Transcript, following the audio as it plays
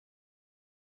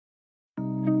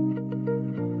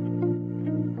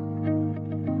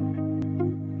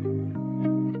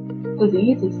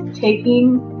disease is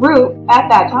taking root at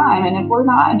that time. And if we're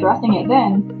not addressing it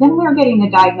then we're getting the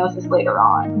diagnosis later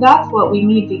on. That's what we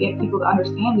need to get people to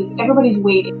understand is everybody's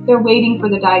waiting. They're waiting for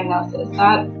the diagnosis.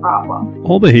 That's the problem.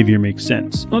 All behavior makes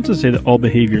sense. Not to say that all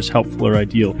behavior is helpful or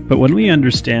ideal, but when we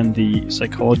understand the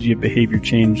psychology of behavior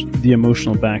change, the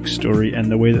emotional backstory,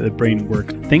 and the way that the brain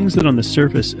works, things that on the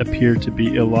surface appear to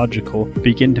be illogical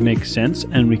begin to make sense,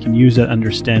 and we can use that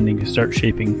understanding to start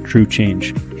shaping true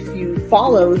change. If you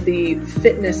follow the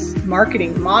fitness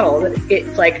marketing model,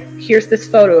 it's like, here's this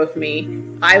photo of me.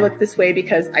 I look this way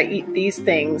because I eat these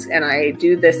things and I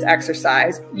do this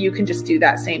exercise. You can just do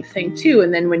that same thing too.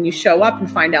 And then when you show up and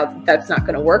find out that that's not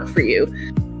going to work for you,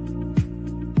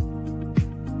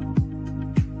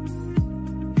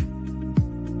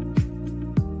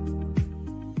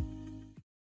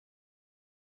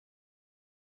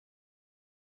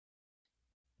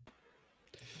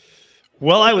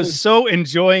 Well, I was so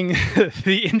enjoying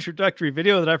the introductory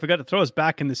video that I forgot to throw us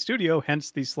back in the studio,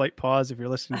 hence the slight pause if you're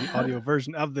listening to the audio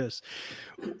version of this.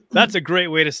 That's a great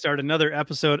way to start another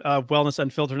episode of Wellness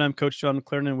Unfiltered. I'm Coach John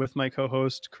McLernan with my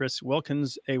co-host, Chris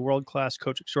Wilkins, a world-class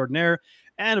coach extraordinaire,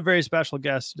 and a very special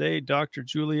guest today, Dr.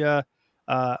 Julia.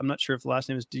 I'm not sure if the last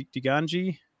name is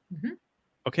DiGangi. Mm-hmm.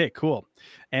 Okay, cool.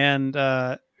 And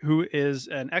who is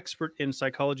an expert in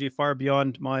psychology far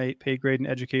beyond my pay grade and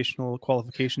educational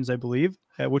qualifications, I believe,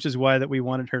 which is why that we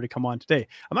wanted her to come on today.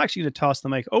 I'm actually going to toss the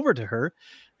mic over to her,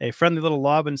 a friendly little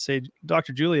lob, and say,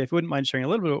 Dr. Julia, if you wouldn't mind sharing a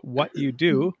little bit of what you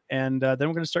do, and then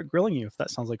we're going to start grilling you, if that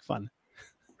sounds like fun.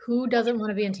 Who doesn't want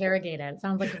to be interrogated? It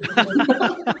sounds like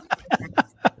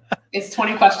it's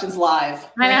 20 questions live.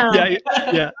 I know.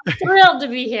 Yeah. Thrilled to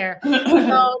be here.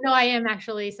 No, I am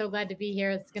actually so glad to be here.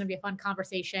 It's going to be a fun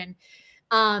conversation.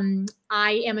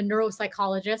 I am a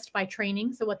neuropsychologist by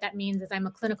training. So what that means is I'm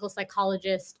a clinical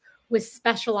psychologist with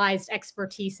specialized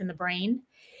expertise in the brain.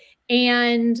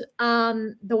 And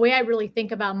the way I really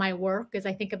think about my work is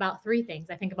I think about three things.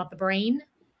 I think about the brain,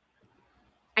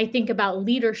 I think about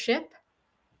leadership,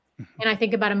 and I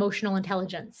think about emotional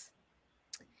intelligence.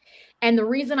 And the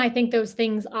reason I think those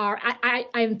things are, I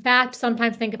in fact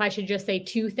sometimes think if I should just say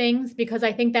two things, because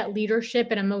I think that leadership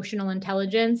and emotional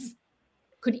intelligence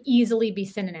could easily be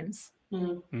synonyms.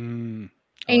 Mm-hmm.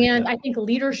 And I think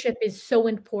leadership is so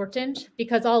important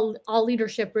because all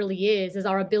leadership really is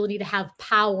our ability to have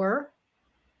power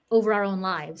over our own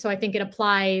lives. So I think it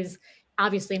applies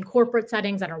obviously in corporate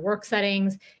settings, in our work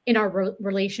settings, in our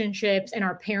relationships, in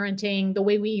our parenting, the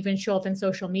way we even show up in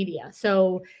social media.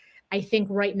 So I think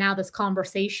right now this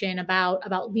conversation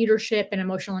about leadership and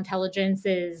emotional intelligence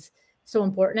is so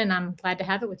important, and I'm glad to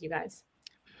have it with you guys.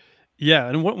 Yeah.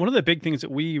 And one of the big things that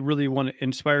we really want to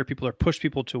inspire people or push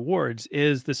people towards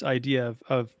is this idea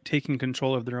of taking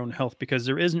control of their own health, because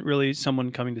there isn't really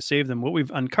someone coming to save them. What we've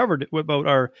uncovered about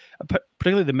our,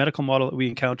 particularly the medical model that we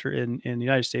encounter in the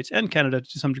United States and Canada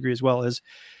to some degree as well, is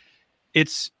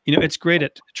it's great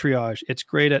at triage. It's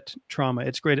great at trauma.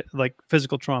 It's great at like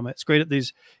physical trauma. It's great at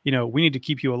these, we need to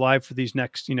keep you alive for these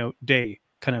next, day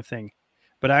kind of thing.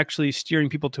 But actually steering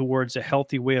people towards a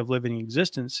healthy way of living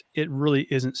existence, it really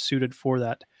isn't suited for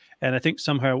that. And I think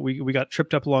somehow we got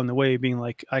tripped up along the way being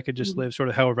like, I could just live sort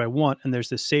of however I want. And there's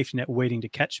this safety net waiting to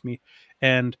catch me.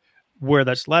 And where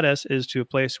that's led us is to a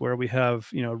place where we have,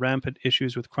 rampant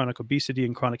issues with chronic obesity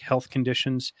and chronic health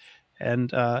conditions.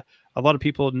 And a lot of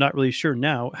people not really sure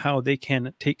now how they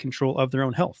can take control of their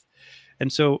own health.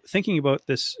 And so thinking about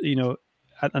this,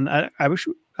 and I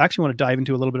actually want to dive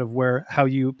into a little bit of how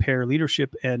you pair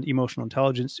leadership and emotional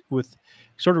intelligence with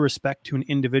sort of respect to an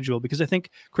individual, because I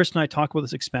think Chris and I talk about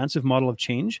this expansive model of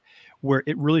change where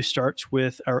it really starts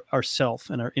with our self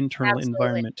and our internal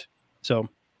environment. So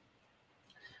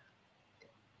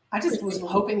I just was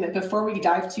hoping that before we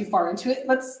dive too far into it,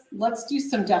 let's do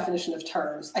some definition of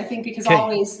terms. I think because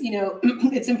always,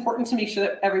 it's important to make sure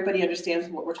that everybody understands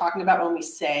what we're talking about when we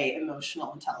say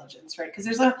emotional intelligence, right? Because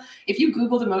if you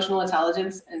Googled emotional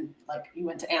intelligence and like you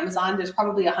went to Amazon, there's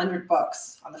probably 100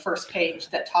 books on the first page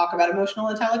that talk about emotional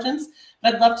intelligence.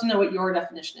 But I'd love to know what your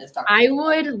definition is, Dr. I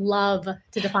would love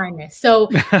to define this. So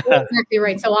you're exactly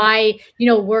right. So I,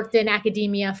 worked in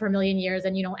academia for a million years,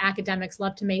 and, academics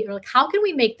love to they're like, how can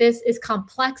we make this as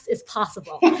complex as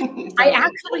possible? I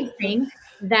actually think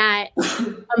that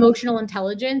emotional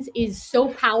intelligence is so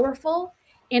powerful.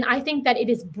 And I think that it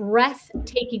is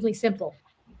breathtakingly simple.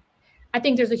 I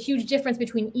think there's a huge difference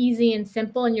between easy and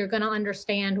simple, and you're going to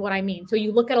understand what I mean. So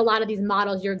you look at a lot of these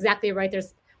models, you're exactly right.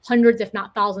 There's hundreds, if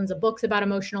not thousands, of books about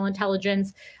emotional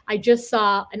intelligence. I just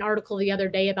saw an article the other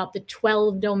day about the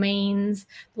 12 domains,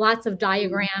 lots of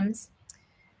diagrams.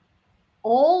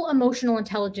 All emotional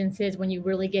intelligence is, when you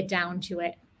really get down to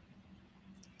it,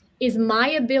 is my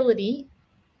ability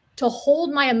to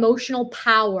hold my emotional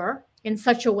power in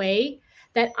such a way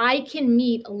that I can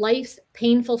meet life's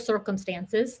painful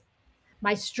circumstances,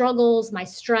 my struggles, my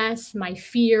stress, my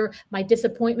fear, my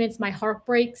disappointments, my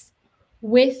heartbreaks,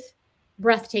 with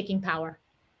breathtaking power.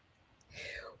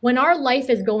 When our life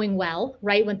is going well,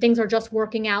 right? When things are just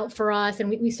working out for us, and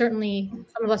we certainly,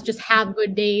 some of us just have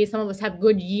good days, some of us have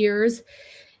good years,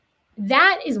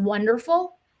 that is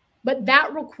wonderful, but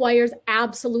that requires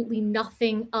absolutely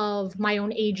nothing of my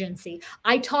own agency.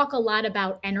 I talk a lot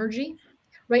about energy,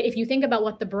 right? If you think about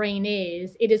what the brain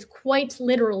is, it is quite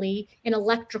literally an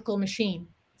electrical machine.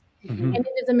 And it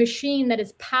is a machine that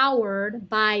is powered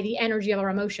by the energy of our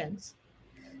emotions.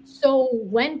 So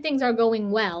when things are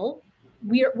going well,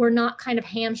 we're not kind of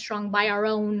hamstrung by our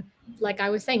own, like I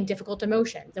was saying, difficult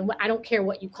emotions. And I don't care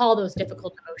what you call those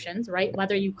difficult emotions, right?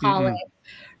 Whether you call it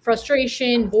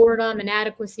frustration, boredom,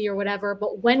 inadequacy, or whatever.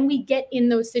 But when we get in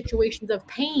those situations of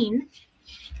pain,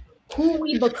 who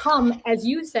we become, as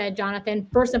you said, Jonathan,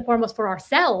 first and foremost for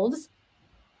ourselves,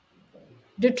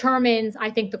 determines,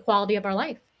 I think, the quality of our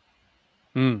life.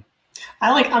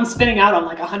 I'm spinning out on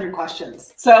like 100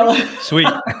 questions. So sweet.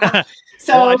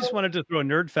 So well, I just wanted to throw a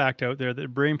nerd fact out there that the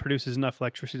brain produces enough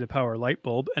electricity to power a light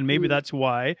bulb. And maybe that's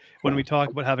why when we talk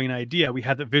about having an idea, we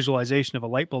have the visualization of a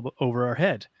light bulb over our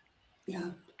head. Yeah.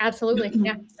 Absolutely.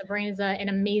 Yeah. The brain is an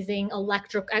amazing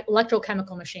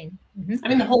electrochemical machine. I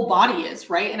mean, the whole body is,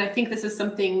 right? And I think this is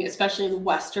something, especially in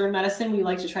Western medicine, we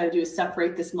like to try to do is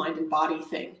separate this mind and body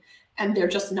thing. And they're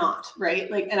just not,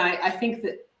 right? Like, and I think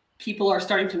that people are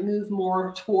starting to move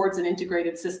more towards an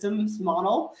integrated systems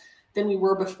model than we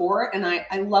were before. And I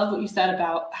love what you said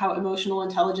about how emotional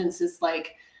intelligence is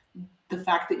like the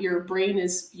fact that your brain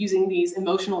is using these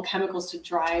emotional chemicals to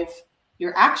drive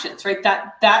your actions, right?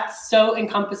 That so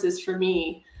encompasses for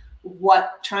me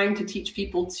what trying to teach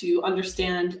people to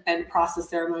understand and process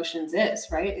their emotions is,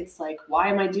 right? It's like, why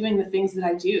am I doing the things that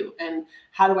I do? And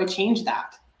how do I change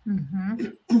that?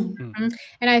 And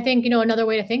I think, another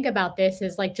way to think about this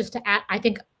is like, just to add, I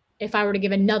think if I were to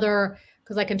give another,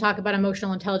 because I can talk about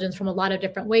emotional intelligence from a lot of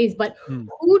different ways, but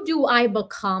who do I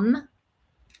become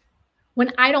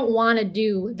when I don't want to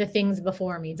do the things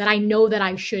before me that I know that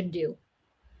I should do?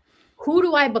 Who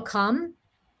do I become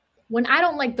when I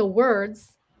don't like the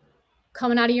words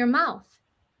coming out of your mouth?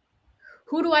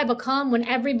 Who do I become when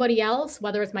everybody else,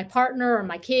 whether it's my partner or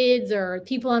my kids or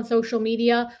people on social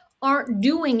media, aren't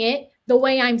doing it the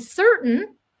way I'm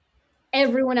certain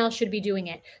everyone else should be doing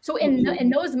it? So in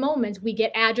those moments, we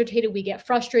get agitated, we get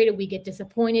frustrated, we get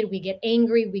disappointed, we get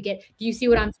angry, do you see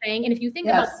what I'm saying? And if you think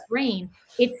about the brain,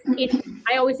 it's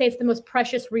I always say it's the most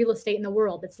precious real estate in the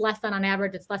world. It's less than, on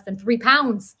average, it's less than 3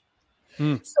 pounds.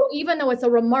 So even though it's a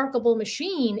remarkable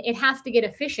machine, it has to get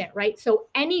efficient, right? So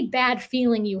any bad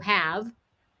feeling you have,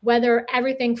 whether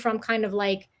everything from kind of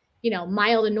like,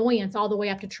 mild annoyance all the way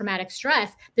up to traumatic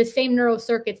stress, the same neural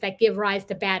circuits that give rise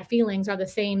to bad feelings are the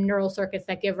same neural circuits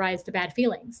that give rise to bad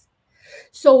feelings.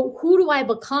 So who do I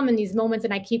become in these moments?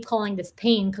 And I keep calling this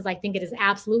pain because I think it is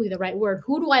absolutely the right word.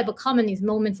 Who do I become in these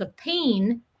moments of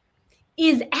pain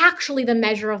is actually the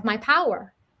measure of my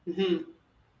power.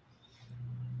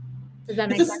 Does that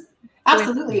make sense?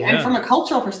 Absolutely. Yeah. And from a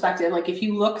cultural perspective, like if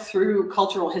you look through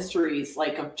cultural histories,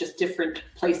 like of just different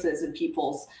places and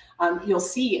peoples, you'll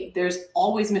see there's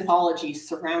always mythology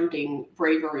surrounding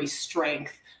bravery,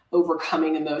 strength,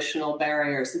 overcoming emotional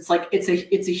barriers. It's like, it's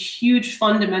a huge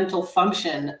fundamental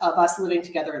function of us living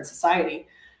together in society,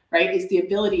 right? It's the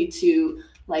ability to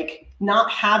like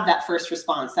not have that first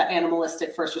response, that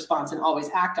animalistic first response, and always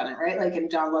act on it, right? Like,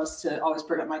 and John loves to always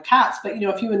bring up my cats, but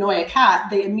if you annoy a cat,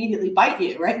 they immediately bite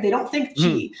you, right? They don't think,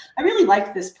 gee, I really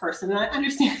like this person. And I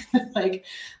understand that like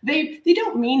they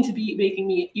don't mean to be making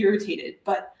me irritated,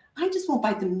 but I just won't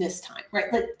bite them this time,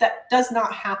 right? Like that does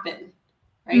not happen,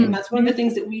 right? And that's one of the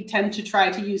things that we tend to try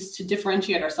to use to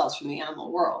differentiate ourselves from the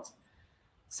animal world.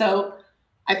 So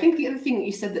I think the other thing that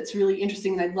you said that's really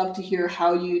interesting, and I'd love to hear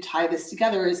how you tie this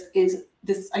together, is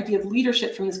this idea of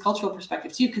leadership from this cultural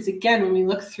perspective too. Because again, when we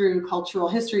look through cultural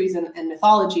histories and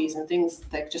mythologies and things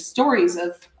like just stories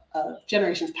of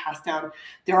generations passed down,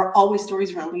 there are always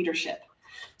stories around leadership.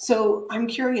 So I'm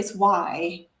curious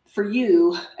why, for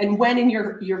you, and when in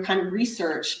your kind of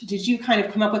research, did you kind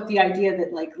of come up with the idea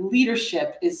that like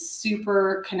leadership is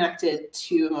super connected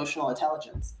to emotional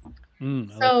intelligence?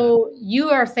 So like you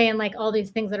are saying like all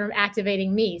these things that are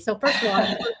activating me. So first of all, I'm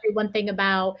going to say one thing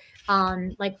about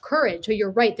like courage. So you're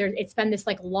right. It's been this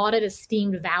like lauded,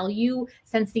 esteemed value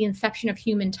since the inception of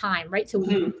human time, right? So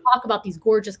we talk about these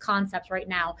gorgeous concepts right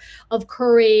now of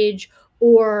courage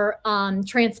or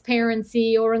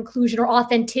transparency or inclusion or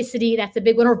authenticity. That's a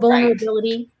big one, or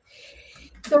vulnerability.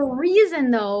 The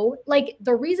reason though, like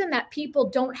the reason that people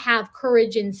don't have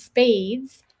courage in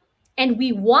spades, and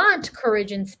we want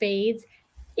courage in spades,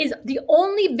 is the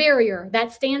only barrier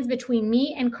that stands between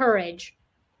me and courage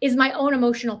is my own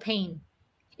emotional pain.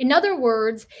 In other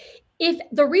words, if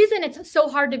the reason it's so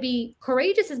hard to be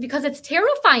courageous is because it's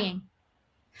terrifying.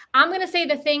 I'm going to say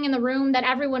the thing in the room that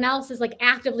everyone else is like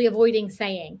actively avoiding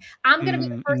saying. I'm going to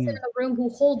be the person in the room who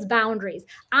holds boundaries.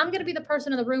 I'm going to be the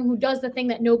person in the room who does the thing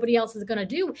that nobody else is going to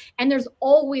do. And there's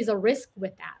always a risk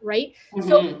with that, right?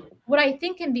 So what I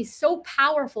think can be so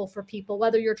powerful for people,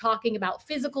 whether you're talking about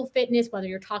physical fitness, whether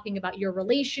you're talking about your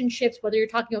relationships, whether you're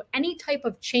talking about any type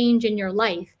of change in your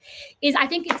life, is I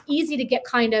think it's easy to get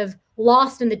kind of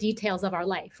lost in the details of our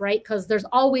life, right? Because there's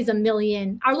always a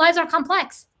million, our lives are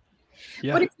complex.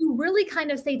 Yeah. But if you really kind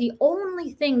of say the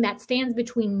only thing that stands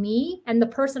between me and the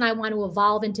person I want to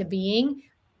evolve into being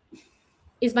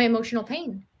is my emotional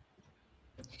pain.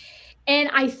 And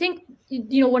I think,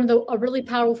 you know, a really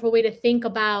powerful way to think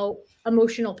about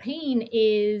emotional pain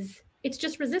is it's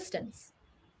just resistance,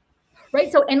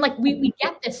 right? So, and like we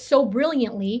get this so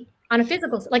brilliantly on a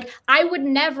physical, like I would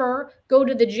never go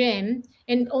to the gym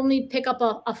and only pick up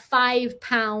a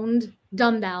 5-pound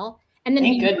dumbbell and then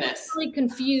be really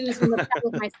confused and upset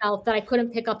with myself that I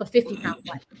couldn't pick up a 50-pound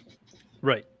one.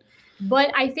 Right.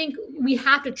 But I think we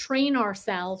have to train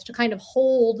ourselves to kind of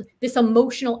hold this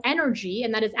emotional energy,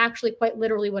 and that is actually quite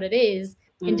literally what it is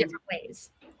in different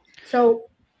ways. So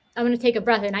I'm going to take a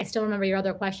breath, and I still remember your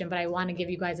other question, but I want to give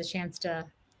you guys a chance to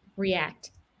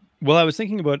react. Well, I was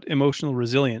thinking about emotional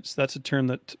resilience. That's a term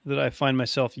that I find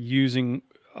myself using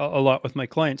a lot with my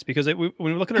clients, because when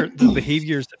we look at the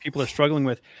behaviors that people are struggling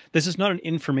with, this is not an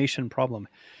information problem.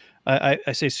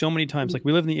 I say so many times, like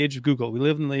we live in the age of Google. We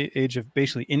live in the age of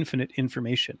basically infinite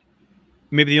information.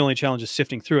 Maybe the only challenge is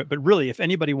sifting through it. But really, if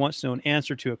anybody wants to know an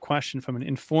answer to a question from an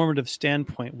informative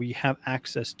standpoint, we have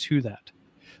access to that.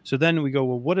 So then we go,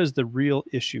 well, what is the real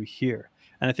issue here?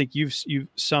 And I think you've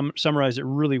summarized it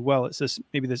really well. It's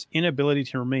maybe this inability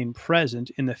to remain present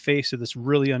in the face of this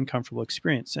really uncomfortable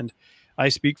experience. And I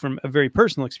speak from a very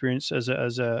personal experience as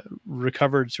a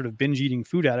recovered sort of binge eating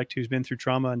food addict who's been through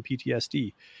trauma and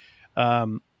PTSD.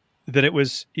 That it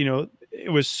was, you know,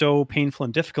 it was so painful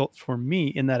and difficult for me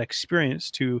in that experience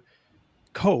to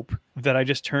cope that I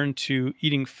just turned to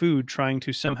eating food, trying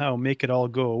to somehow make it all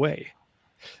go away.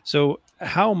 So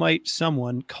how might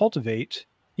someone cultivate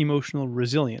emotional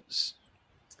resilience?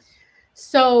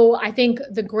 So I think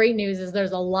the great news is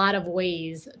there's a lot of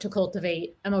ways to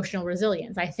cultivate emotional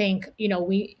resilience. I think,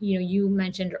 you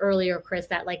mentioned earlier, Chris,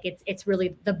 that like it's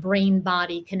really the brain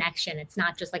body connection. It's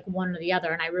not just like one or the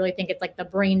other. And I really think it's like the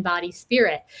brain body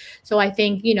spirit. So I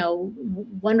think,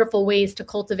 wonderful ways to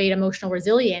cultivate emotional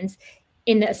resilience,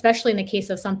 especially in the case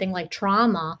of something like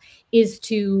trauma, is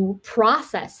to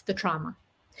process the trauma.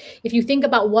 If you think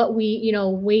about what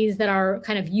ways that are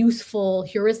kind of useful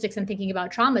heuristics in thinking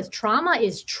about trauma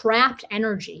is trapped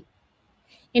energy.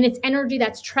 And it's energy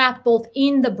that's trapped both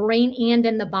in the brain and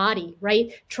in the body,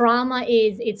 right? Trauma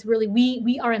it's really,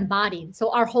 we are embodied.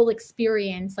 So our whole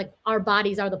experience, like our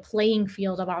bodies are the playing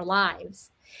field of our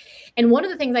lives. And one of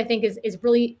the things I think is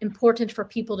really important for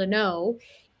people to know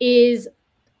is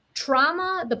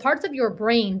trauma, the parts of your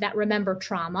brain that remember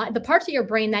trauma, the parts of your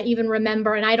brain that even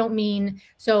remember, and I don't mean,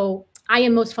 so I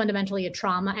am most fundamentally a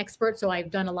trauma expert. So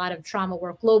I've done a lot of trauma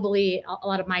work globally. A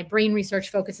lot of my brain research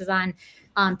focuses on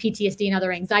PTSD and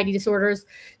other anxiety disorders.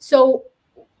 So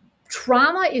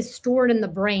trauma is stored in the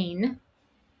brain,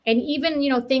 and even,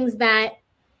 things that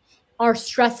are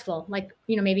stressful, like,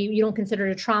 maybe you don't consider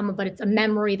it a trauma, but it's a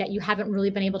memory that you haven't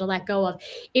really been able to let go of.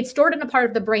 It's stored in a part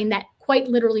of the brain that quite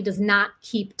literally does not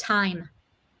keep time.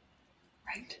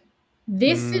 Right.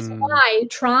 This is why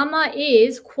trauma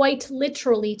is quite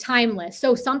literally timeless.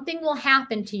 So something will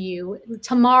happen to you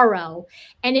tomorrow,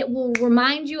 and it will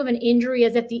remind you of an injury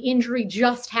as if the injury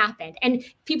just happened. And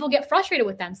people get frustrated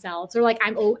with themselves. They're like,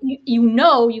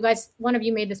 you guys, one of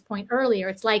you made this point earlier.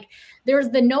 It's like, there's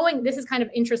the knowing. This is kind of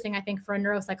interesting, I think, for a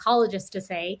neuropsychologist to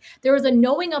say. There is a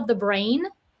knowing of the brain,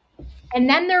 and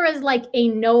then there is like a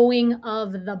knowing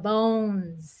of the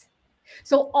bones.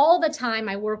 So all the time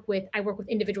I work with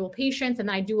individual patients,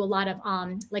 and I do a lot of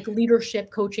like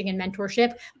leadership coaching and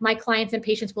mentorship. My clients and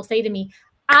patients will say to me,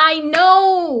 I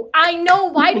know,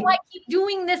 why do I keep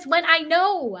doing this when I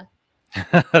know?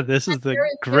 This is the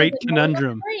great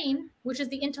conundrum. Brain, which is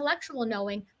the intellectual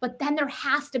knowing, but then there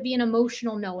has to be an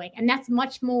emotional knowing. And that's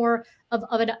much more of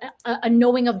a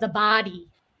knowing of the body.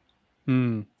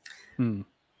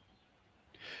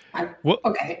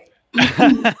 Okay.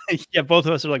 Yeah, both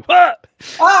of us are like, what?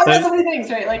 Oh, that's so many things,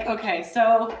 right? Like, okay,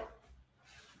 so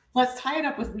Let's tie it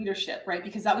up with leadership, right?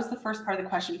 Because that was the first part of the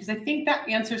question, because I think that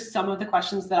answers some of the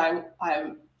questions that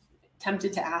I'm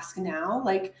tempted to ask now.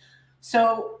 Like,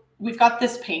 so we've got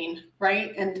this pain,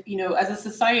 right? And, you know, as a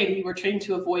society, we're trained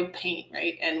to avoid pain,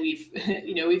 right? And we've,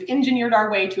 you know, we've engineered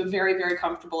our way to a very, very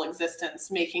comfortable existence,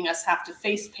 making us have to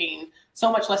face pain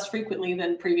so much less frequently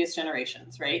than previous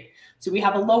generations, right? So we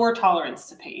have a lower tolerance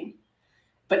to pain,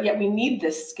 but yet we need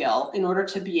this skill in order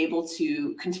to be able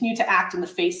to continue to act in the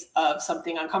face of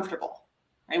something uncomfortable.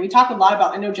 And we talk a lot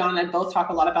about, I know John and I both talk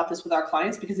a lot about this with our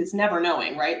clients, because it's never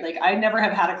knowing, right? Like, I never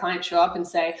have had a client show up and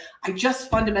say, I just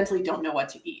fundamentally don't know what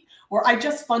to eat, or I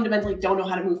just fundamentally don't know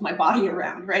how to move my body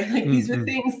around, right? Like, these are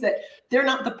things that they're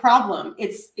not the problem.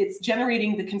 It's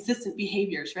generating the consistent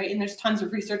behaviors, right? And there's tons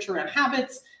of research around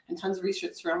habits and tons of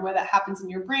research around where that happens in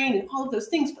your brain and all of those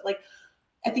things. But like,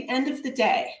 at the end of the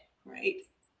day, right,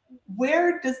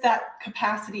 where does that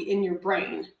capacity in your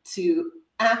brain to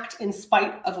act in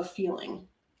spite of a feeling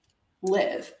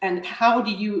live, and how do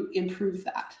you improve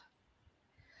that?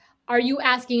 Are you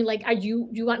asking, like, do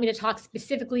you want me to talk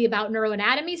specifically about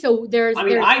neuroanatomy? So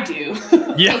I do.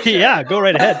 Yeah, sure. Yeah, go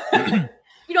right ahead.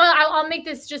 You know, I'll make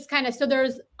this just kind of, so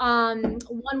there's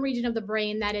one region of the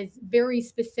brain that is very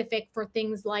specific for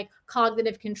things like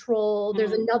cognitive control.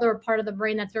 There's another part of the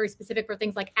brain that's very specific for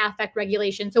things like affect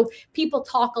regulation. So people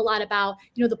talk a lot about,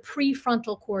 you know, the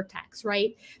prefrontal cortex,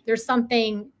 right? There's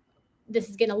something, this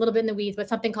is getting a little bit in the weeds, but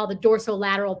something called the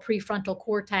dorsolateral prefrontal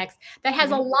cortex that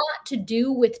has a lot to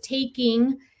do with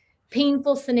taking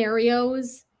painful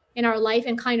scenarios in our life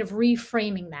and kind of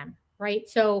reframing them, right?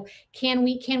 So can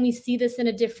we see this in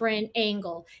a different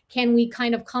angle? Can we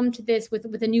kind of come to this with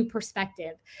a new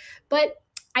perspective? But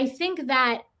I think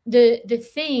that the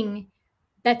thing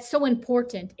that's so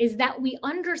important is that we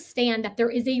understand that there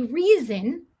is a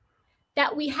reason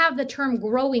that we have the term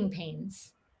growing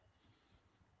pains.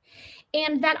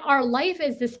 And that our life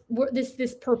is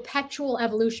this perpetual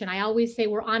evolution. I always say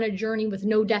we're on a journey with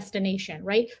no destination,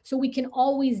 right? So there's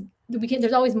always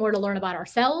more to learn about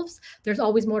ourselves. There's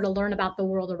always more to learn about the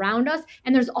world around us.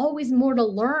 And there's always more to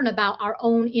learn about our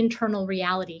own internal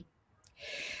reality.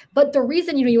 But the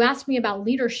reason, you know, you asked me about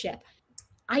leadership,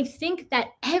 I think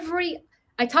that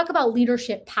I talk about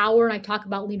leadership power and I talk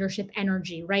about leadership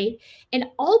energy, right? And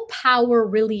all power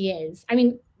really is, I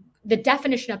mean, the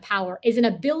definition of power is an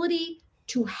ability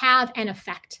to have an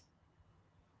effect.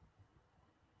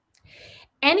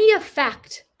 Any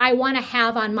effect I want to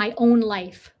have on my own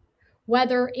life,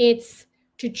 whether it's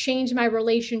to change my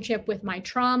relationship with my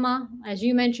trauma, as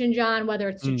you mentioned, John, whether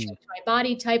it's to change my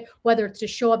body type, whether it's to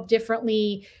show up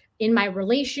differently in my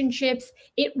relationships,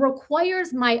 it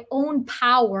requires my own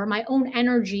power, my own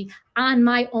energy on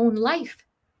my own life.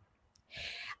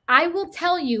 I will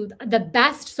tell you the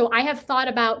best. So I have thought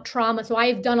about trauma. So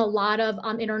I've done a lot of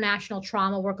international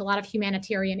trauma work, a lot of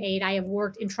humanitarian aid. I have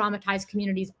worked in traumatized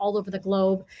communities all over the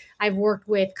globe. I've worked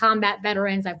with combat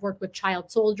veterans. I've worked with child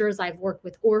soldiers. I've worked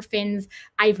with orphans.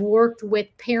 I've worked with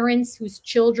parents whose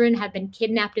children have been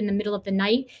kidnapped in the middle of the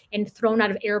night and thrown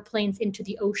out of airplanes into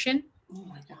the ocean. Oh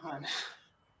my God.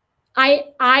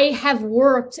 I have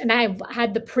worked, and I've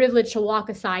had the privilege to walk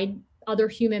aside other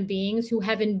human beings who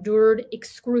have endured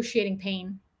excruciating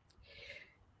pain.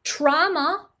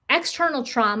 Trauma, external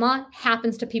trauma,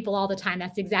 happens to people all the time.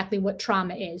 That's exactly what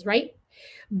trauma is, right?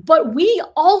 But we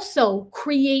also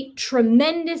create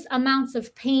tremendous amounts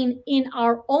of pain in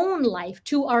our own life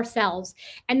to ourselves.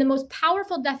 And the most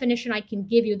powerful definition I can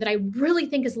give you that I really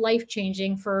think is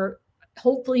life-changing for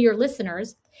hopefully your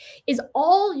listeners is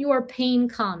all your pain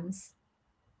comes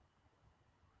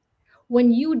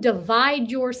when you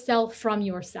divide yourself from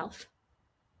yourself.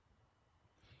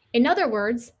 In other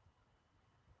words,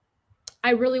 I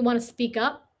really want to speak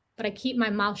up, but I keep my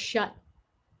mouth shut.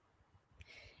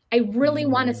 I really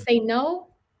want to say no,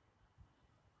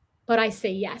 but I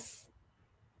say yes.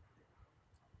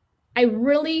 I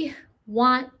really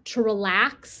want to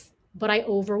relax, but I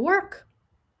overwork.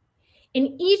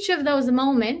 In each of those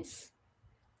moments,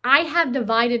 I have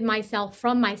divided myself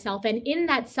from myself. And in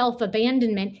that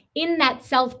self-abandonment, in that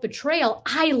self-betrayal,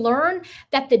 I learn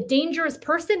that the dangerous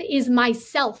person is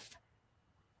myself.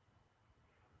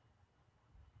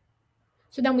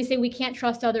 So then we say we can't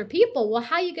trust other people. Well,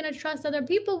 how are you going to trust other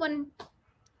people when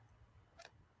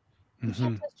you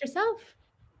can't trust yourself?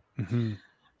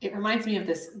 It reminds me of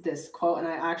this quote, and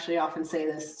I actually often say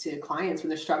this to clients when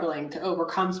they're struggling to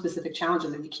overcome specific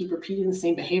challenges, and you keep repeating the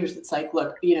same behaviors. It's like,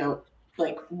 look, you know,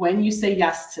 like when you say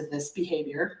yes to this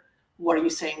behavior, what are you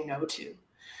saying no to?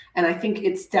 And I think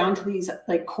it's down to these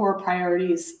like core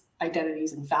priorities,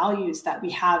 identities, and values that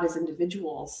we have as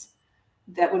individuals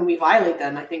that when we violate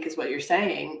them, I think is what you're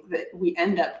saying, that we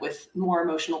end up with more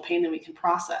emotional pain than we can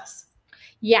process.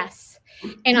 Yes.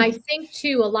 And I think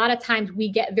too, a lot of times we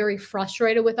get very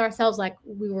frustrated with ourselves. Like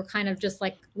we were kind of just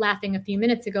like laughing a few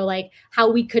minutes ago, like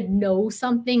how we could know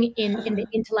something in the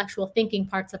intellectual thinking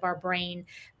parts of our brain,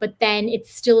 but then it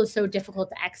still is so difficult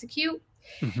to execute.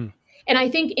 Mm-hmm. And I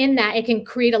think in that it can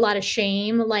create a lot of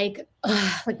shame, like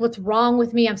what's wrong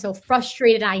with me? I'm so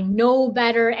frustrated. I know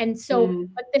better. And so,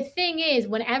 but the thing is,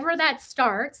 whenever that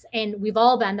starts, and we've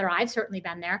all been there, I've certainly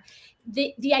been there,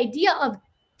 the idea of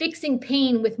fixing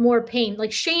pain with more pain,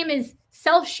 like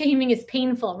self-shaming is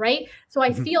painful, right? So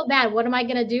I feel bad. What am I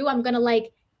going to do? I'm going to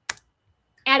like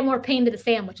add more pain to the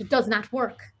sandwich. It does not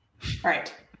work.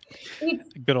 Right. A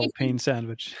good old pain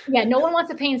sandwich. Yeah. No one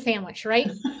wants a pain sandwich,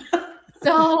 right?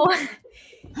 So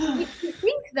if you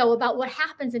think though about what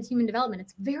happens in human development,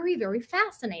 it's very, very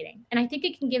fascinating. And I think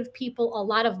it can give people a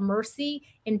lot of mercy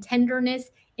and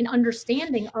tenderness and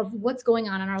understanding of what's going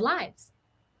on in our lives.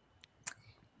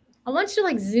 I want you to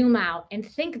like zoom out and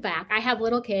think back. I have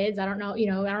little kids. I don't know, I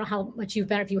don't know how much you've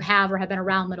been, if you have or have been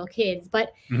around little kids,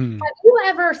 but have you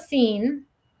ever seen,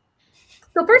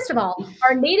 so first of all,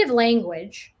 our native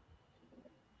language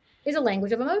is a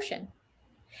language of emotion.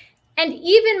 And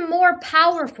even more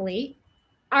powerfully,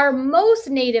 our most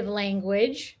native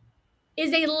language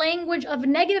is a language of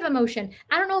negative emotion.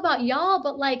 I don't know about y'all,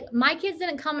 but like my kids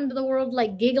didn't come into the world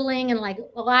like giggling and like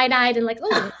wide-eyed and like,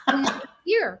 oh,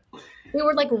 here. They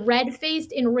were like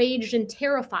red-faced, enraged, and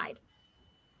terrified.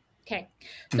 Okay.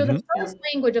 So the first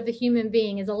language of the human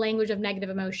being is a language of negative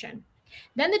emotion.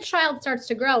 Then the child starts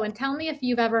to grow. And tell me if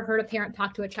you've ever heard a parent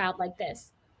talk to a child like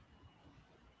this.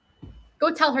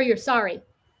 Go tell her you're sorry.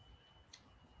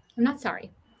 I'm not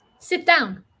sorry. Sit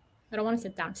down. I don't want to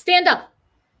sit down. Stand up.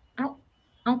 I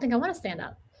don't think I want to stand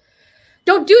up.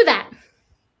 Don't do that.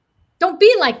 Don't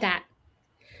be like that.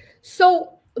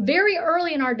 So very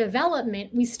early in our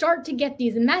development, we start to get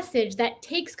these messages that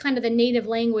takes kind of the native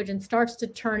language and starts to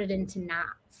turn it into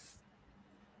knots.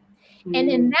 And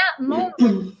in that moment,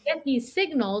 we get these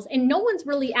signals, and no one's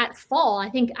really at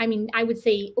fault. I would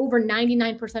say over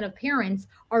 99% of parents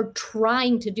are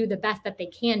trying to do the best that they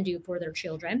can do for their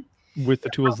children. With the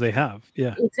tools they have.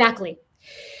 Yeah. Exactly.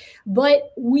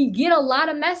 But we get a lot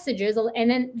of messages,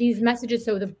 and then these messages,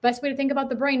 so the best way to think about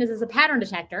the brain is as a pattern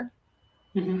detector.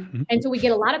 And so we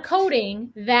get a lot of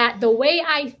coding that the way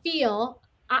I feel,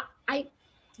 I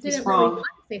didn't really want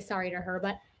to say sorry to her,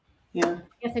 but I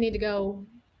guess I need to go.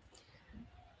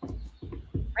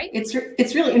 Right?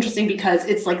 It's really interesting because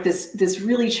it's like this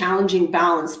really challenging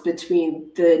balance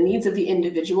between the needs of the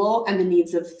individual and the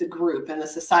needs of the group and the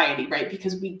society, right?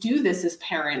 Because we do this as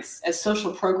parents, as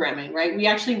social programming, right? We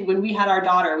actually, when we had our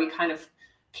daughter, we kind of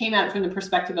came at it from the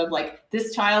perspective of like,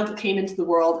 this child came into the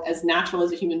world as natural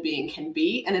as a human being can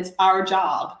be. And it's our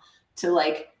job to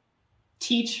like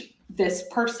teach this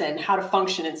person how to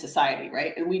function in society,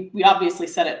 right? And we obviously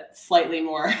said it slightly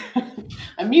more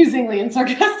amusingly and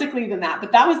sarcastically than that.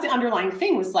 But that was the underlying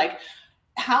thing, was like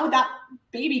how that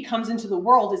baby comes into the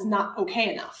world is not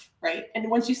okay enough, right? And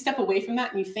once you step away from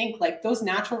that and you think like those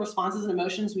natural responses and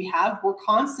emotions we have, we're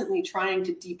constantly trying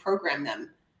to deprogram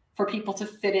them for people to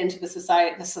fit into the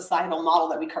societal model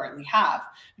that we currently have,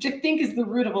 which I think is the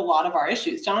root of a lot of our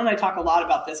issues. John and I talk a lot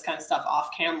about this kind of stuff off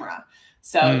camera.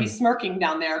 So he's smirking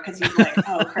down there because he's like,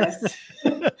 oh, Chris,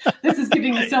 this is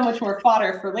giving me so much more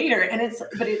fodder for later. And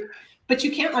but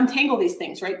you can't untangle these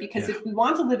things, right? Because if we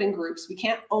want to live in groups, we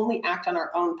can't only act on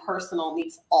our own personal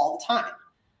needs all the time,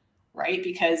 right?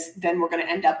 Because then we're going to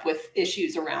end up with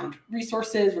issues around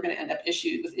resources. We're going to end up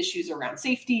with issues around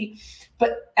safety.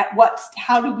 But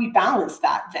how do we balance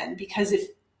that then? Because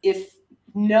if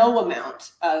no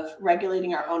amount of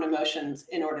regulating our own emotions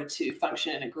in order to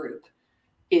function in a group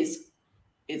is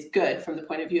good from the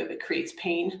point of view of it creates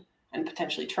pain and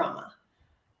potentially trauma,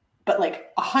 but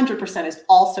like 100% is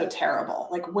also terrible.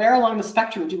 Like where along the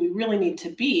spectrum do we really need to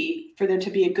be for there to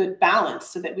be a good balance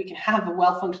so that we can have a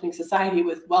well-functioning society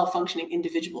with well-functioning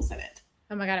individuals in it?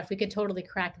 Oh my God, if we could totally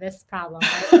crack this problem.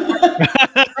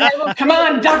 Right? Come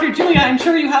on, Dr. Julia, I'm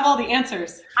sure you have all the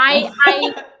answers.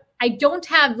 I don't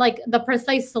have like the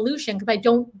precise solution because I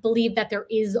don't believe that there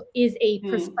is a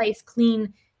precise,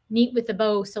 clean, neat with the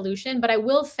bow solution. But I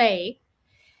will say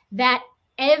that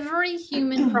every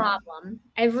human problem,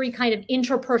 every kind of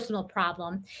interpersonal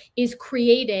problem is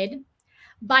created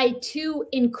by two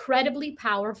incredibly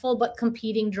powerful but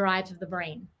competing drives of the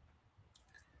brain.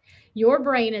 Your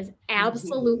brain is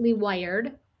absolutely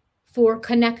wired for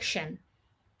connection.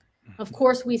 Of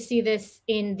course, we see this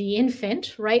in the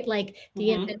infant, right? Like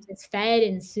the infant is fed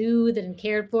and soothed and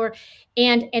cared for,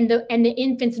 and the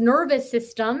infant's nervous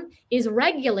system is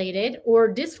regulated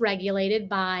or dysregulated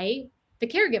by the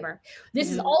caregiver.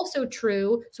 This is also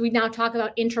true. So we now talk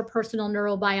about interpersonal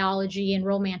neurobiology and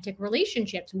romantic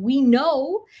relationships. We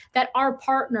know that our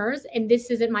partners, and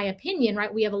this isn't my opinion,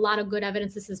 right? We have a lot of good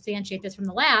evidence to substantiate this from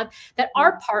the lab, that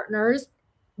our partners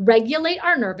regulate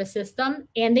our nervous system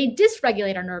and they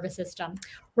dysregulate our nervous system.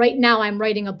 Right now, I'm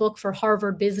writing a book for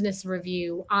Harvard Business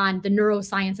Review on the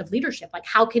neuroscience of leadership. Like,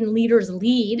 how can leaders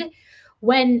lead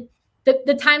when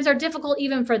the times are difficult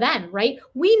even for them, right?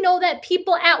 We know that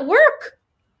people at work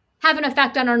have an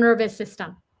effect on our nervous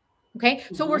system. Okay.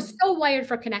 So we're so wired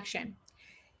for connection.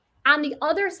 On the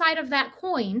other side of that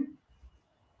coin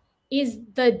is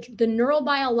the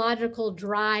neurobiological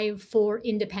drive for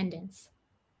independence.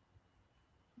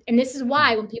 And this is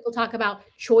why when people talk about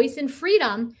choice and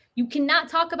freedom, you cannot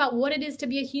talk about what it is to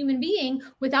be a human being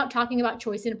without talking about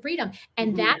choice and freedom.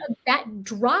 And that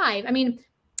drive, I mean,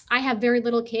 I have very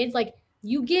little kids. Like,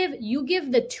 you give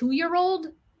the 2-year-old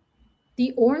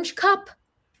the orange cup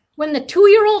when the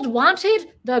 2-year-old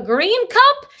wanted the green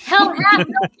cup. Hell, have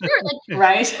no fear. Like,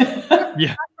 right?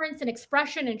 Yeah. Preference and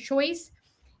expression and choice.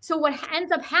 So what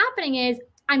ends up happening is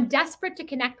I'm desperate to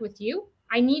connect with you.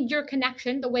 I need your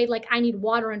connection the way, like, I need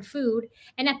water and food.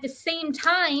 And at the same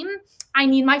time, I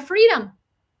need my freedom.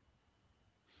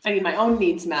 I need my own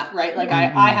needs met, right? Like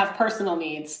I have personal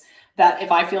needs that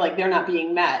if I feel like they're not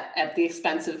being met at the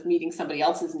expense of meeting somebody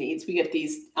else's needs, we get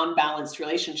these unbalanced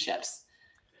relationships,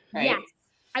 right? Yes.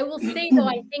 I will say, though,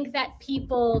 I think that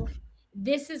people,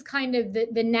 this is kind of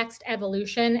the next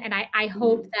evolution. And I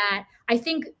hope that, I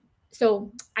think,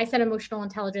 so I said emotional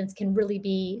intelligence can really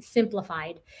be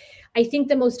simplified. I think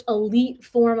the most elite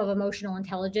form of emotional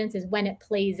intelligence is when it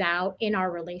plays out in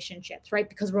our relationships, right?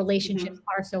 Because relationships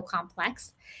are so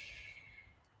complex.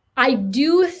 I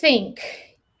do think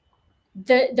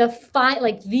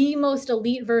the most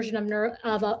elite version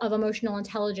of emotional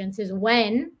intelligence is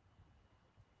when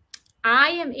I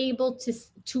am able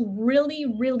to really,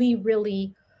 really,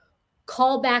 really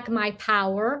call back my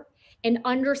power and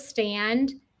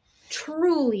understand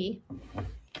truly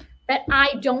that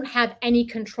I don't have any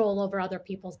control over other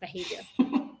people's behavior.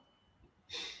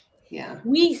 Yeah.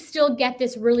 We still get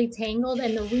this really tangled.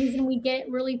 And the reason we get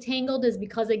really tangled is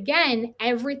because, again,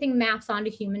 everything maps onto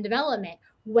human development.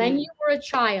 When you were a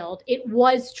child, it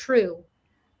was true.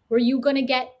 Were you going to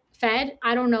get fed?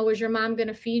 I don't know. Was your mom going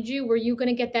to feed you? Were you going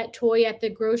to get that toy at the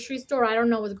grocery store? I don't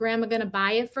know. Was grandma going to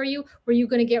buy it for you? Were you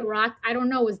going to get rocked? I don't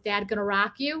know. Was dad going to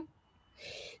rock you?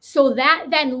 So that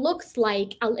then looks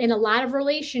like, in a lot of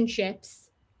relationships,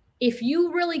 if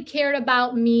you really cared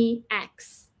about me,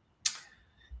 X.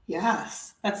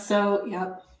 Yes, that's so,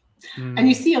 yep. And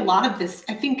you see a lot of this,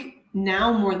 I think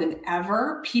now more than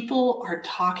ever, people are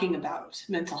talking about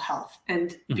mental health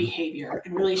and behavior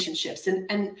and relationships.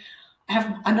 And I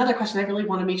have another question I really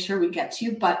want to make sure we get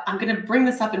to, but I'm going to bring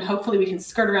this up and hopefully we can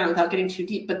skirt around without getting too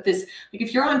deep. But this, like,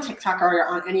 if you're on TikTok or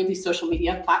on any of these social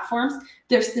media platforms,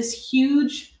 there's this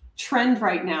huge trend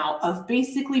right now of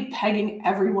basically pegging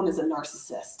everyone as a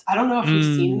narcissist. I don't know if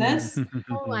you've seen this.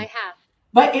 Oh, I have.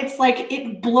 But it's like,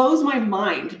 it blows my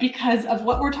mind because of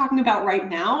what we're talking about right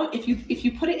now. If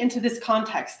you put it into this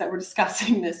context that we're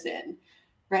discussing this in,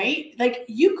 right? Like,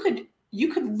 you could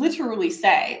literally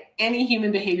say any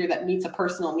human behavior that meets a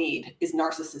personal need is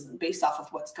narcissism based off of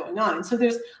what's going on. And so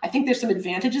I think there's some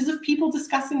advantages of people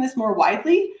discussing this more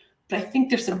widely, but I think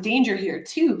there's some danger here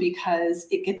too, because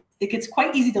it gets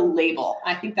quite easy to label.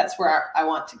 I think that's where I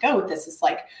want to go with this. It's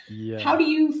like, how do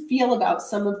you feel about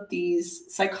some of these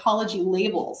psychology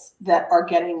labels that are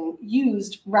getting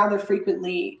used rather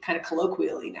frequently, kind of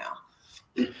colloquially now?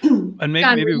 And maybe,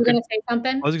 John, maybe we could say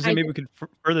something. I was going to say maybe we could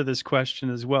further this question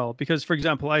as well, because, for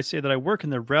example, I say that I work in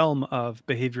the realm of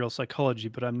behavioral psychology,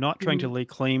 but I'm not trying to lay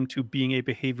claim to being a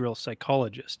behavioral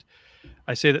psychologist.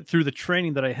 I say that through the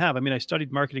training that I have, I mean, I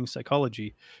studied marketing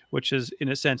psychology, which is, in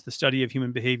a sense, the study of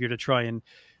human behavior to try and,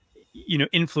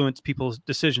 influence people's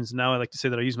decisions. And now I like to say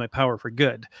that I use my power for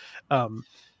good.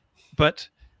 But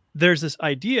there's this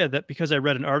idea that because I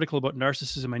read an article about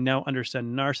narcissism, I now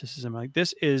understand narcissism. Like,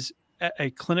 this is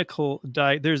a clinical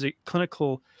there's a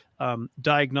clinical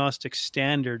diagnostic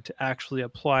standard to actually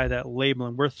apply that label,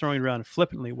 and we're throwing it around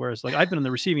flippantly. Whereas, like, I've been on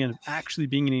the receiving end of actually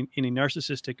being in a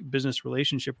narcissistic business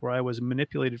relationship where I was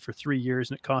manipulated for 3 years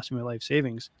and it cost me my life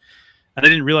savings, and I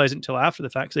didn't realize it until after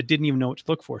the fact because I didn't even know what to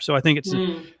look for. So I think it's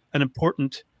an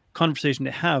important conversation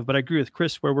to have. But I agree with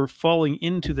Chris, where we're falling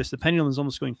into this, the pendulum is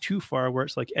almost going too far, where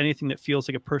it's like anything that feels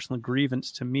like a personal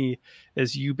grievance to me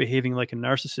is you behaving like a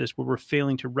narcissist, where we're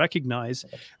failing to recognize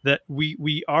that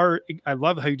we are, I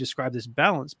love how you describe this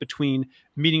balance between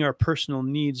meeting our personal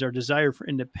needs, our desire for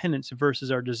independence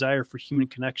versus our desire for human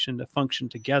connection to function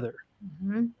together.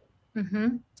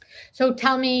 So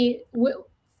tell me,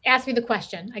 ask me the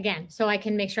question again, so I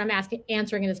can make sure I'm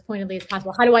answering it as pointedly as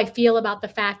possible. How do I feel about the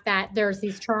fact that there's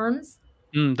these terms?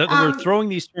 That we're throwing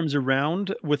these terms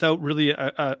around without really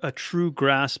a true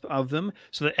grasp of them,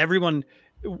 so that everyone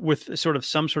with sort of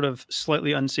some sort of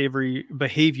slightly unsavory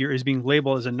behavior is being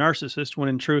labeled as a narcissist, when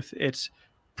in truth, it's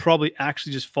probably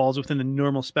actually just falls within the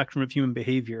normal spectrum of human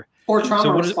behavior. Or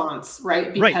trauma response,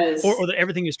 right? Because... Right. Or that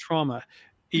everything is trauma.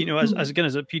 You know, as again,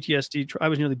 as a PTSD, I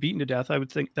was nearly beaten to death. I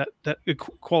would think that it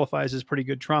qualifies as pretty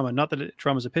good trauma. Not that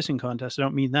trauma is a pissing contest. I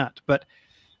don't mean that. But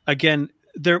again,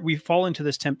 we fall into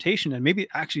this temptation, and maybe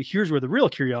actually here's where the real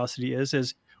curiosity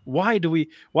is why do we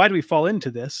fall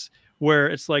into this, where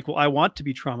it's like, well, I want to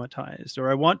be traumatized, or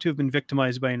I want to have been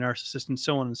victimized by a narcissist, and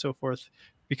so on and so forth,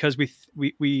 because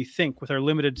we think with our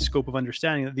limited scope of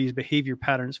understanding that these behavior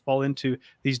patterns fall into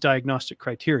these diagnostic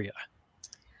criteria.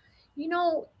 You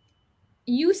know,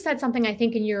 you said something, I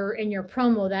think, in your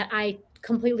promo that I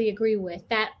completely agree with,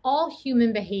 that all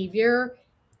human behavior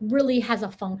really has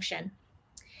a function.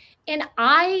 And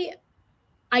I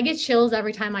get chills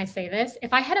every time I say this.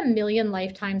 If I had 1 million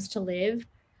lifetimes to live,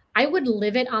 I would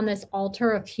live it on this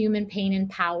altar of human pain and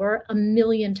power 1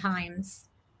 million times.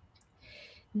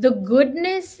 The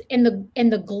goodness and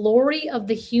the glory of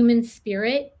the human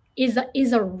spirit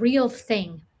is a real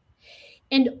thing.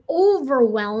 And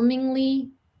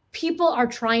overwhelmingly, people are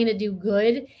trying to do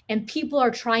good, and people are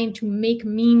trying to make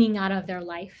meaning out of their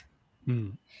life.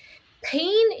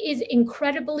 Pain is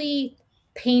incredibly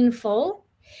painful.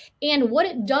 And what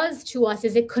it does to us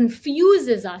is it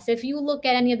confuses us. If you look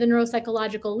at any of the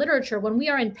neuropsychological literature, when we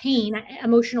are in pain,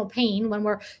 emotional pain, when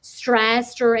we're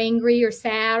stressed or angry or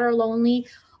sad or lonely,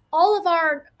 all of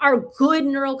our good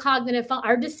neurocognitive,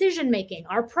 our decision making,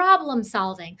 our problem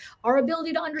solving, our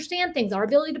ability to understand things, our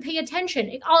ability to pay attention,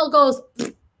 it all goes...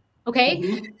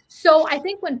 Okay. So I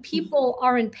think when people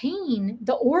are in pain,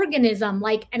 the organism,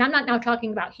 and I'm not now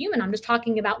talking about human, I'm just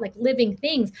talking about like living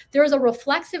things. There's a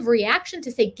reflexive reaction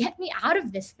to say, get me out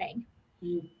of this thing.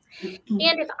 And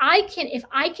if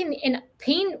I can in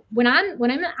pain, when I'm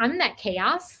in that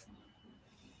chaos,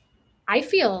 I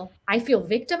feel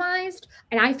victimized,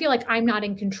 and I feel like I'm not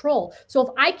in control. So if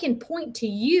I can point to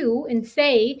you and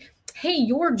say, hey,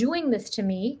 you're doing this to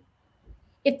me.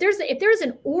 If there's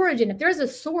an origin, if there's a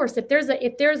source, if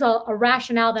there's a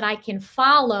rationale that I can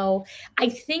follow, I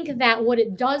think that what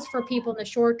it does for people in the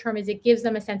short term is it gives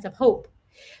them a sense of hope.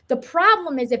 The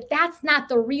problem is, if that's not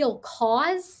the real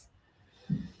cause,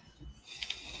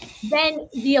 then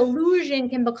the illusion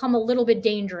can become a little bit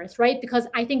dangerous, right? Because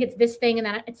I think it's this thing, and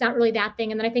then it's not really that thing,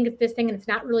 and then I think it's this thing, and it's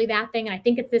not really that thing, and I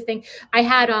think it's this thing.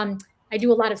 I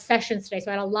do a lot of sessions today,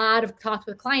 so I had a lot of talks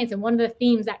with clients, and one of the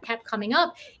themes that kept coming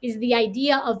up is the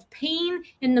idea of pain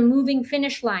in the moving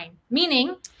finish line.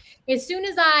 Meaning, as soon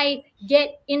as I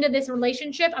get into this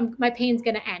relationship, my pain's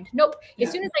going to end. Nope. Yeah.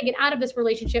 As soon as I get out of this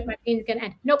relationship, my pain's going to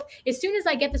end. Nope. As soon as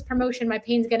I get this promotion, my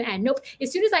pain's going to end. Nope.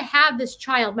 As soon as I have this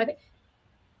child,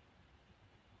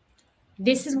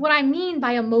 this is what I mean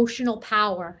by emotional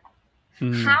power.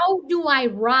 How do I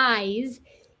rise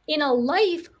in a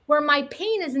life where my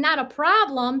pain is not a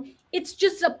problem? It's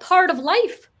just a part of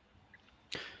life.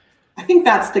 I think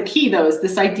that's the key, though, is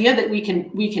this idea that we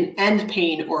can end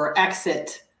pain or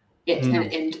exit it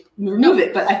and remove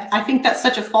it. But I think that's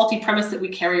such a faulty premise that we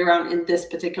carry around in this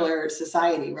particular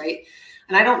society, right?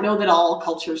 And I don't know that all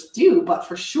cultures do, but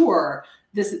for sure,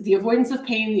 the avoidance of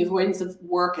pain, the avoidance of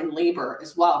work and labor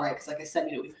as well, right? Because like I said,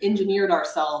 we've engineered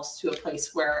ourselves to a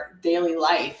place where daily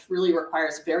life really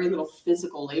requires very little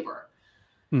physical labor.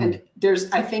 And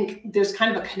I think there's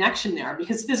kind of a connection there,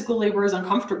 because physical labor is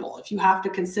uncomfortable. If you have to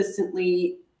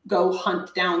consistently go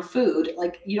hunt down food,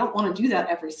 like, you don't want to do that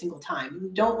every single time. You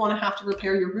don't want to have to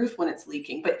repair your roof when it's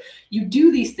leaking, but you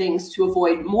do these things to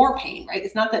avoid more pain, right?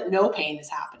 It's not that no pain is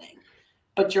happening,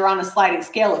 but you're on a sliding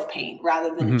scale of pain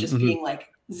rather than just being like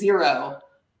 0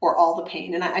 or all the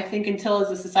pain. And I think until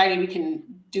as a society, we can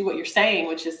do what you're saying,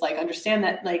 which is like, understand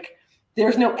that like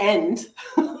there's no end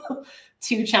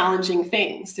to challenging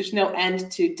things. There's no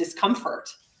end to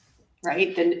discomfort,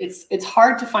 right? Then it's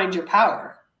hard to find your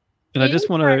power. And I just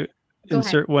want to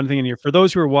insert one thing in here. For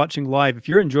those who are watching live, if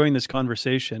you're enjoying this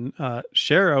conversation,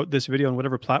 share out this video on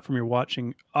whatever platform you're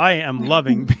watching. I am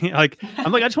loving, I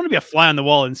just want to be a fly on the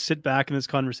wall and sit back in this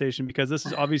conversation, because this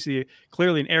is obviously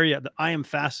clearly an area that I am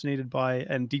fascinated by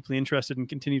and deeply interested in,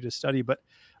 continue to study, but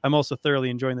I'm also thoroughly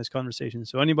enjoying this conversation.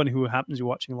 So anybody who happens to be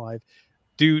watching live,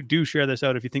 do share this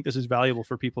out if you think this is valuable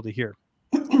for people to hear.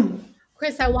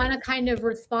 Chris, I want to kind of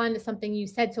respond to something you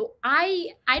said. So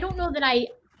I don't know that I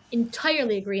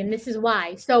entirely agree, and this is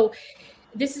why. So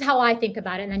this is how I think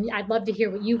about it, and I'd love to hear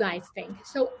what you guys think.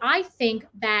 So I think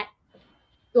that,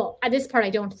 well, this part I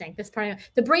don't think. This part,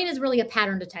 the brain is really a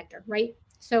pattern detector, right?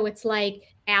 So it's like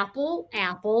apple,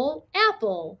 apple,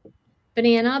 apple,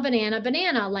 banana, banana,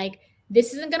 banana. Like,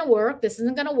 this isn't going to work. This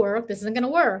isn't going to work. This isn't going to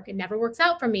work. It never works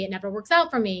out for me. It never works out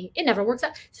for me. It never works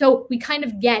out. So we kind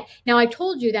of get, now I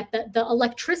told you that the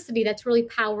electricity that's really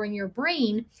powering your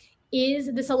brain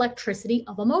is this electricity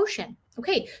of emotion.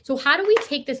 Okay, so how do we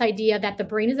take this idea that the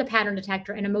brain is a pattern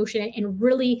detector and emotion and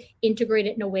really integrate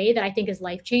it in a way that I think is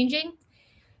life-changing?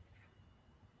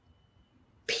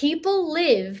 People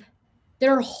live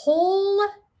their whole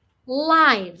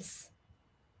lives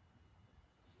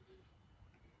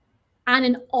on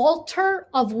an altar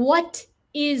of what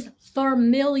is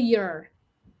familiar.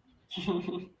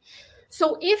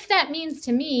 So if that means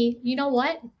to me, you know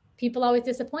what? People always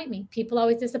disappoint me. People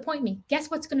always disappoint me. Guess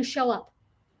what's going to show up?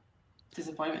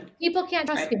 Disappointment. People can't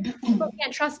trust me. People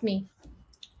can't trust me.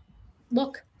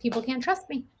 Look, people can't trust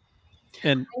me.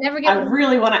 And I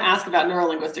really want to ask about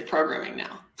neurolinguistic programming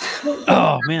now.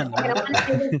 Oh, man.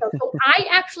 So I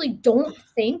actually don't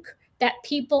think that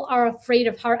people are afraid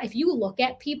of heart. If you look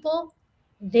at people,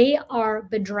 they are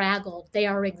bedraggled. They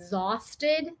are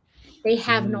exhausted. They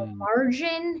have no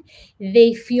margin.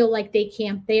 They feel like they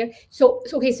can't bear. So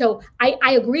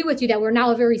I agree with you that we're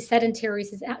now a very sedentary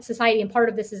society. And part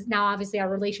of this is now obviously our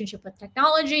relationship with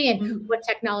technology and what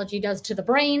technology does to the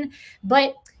brain.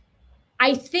 But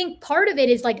I think part of it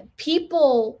is like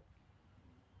people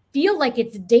feel like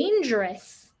it's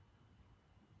dangerous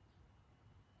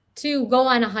to go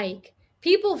on a hike.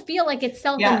 People feel like it's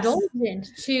self-indulgent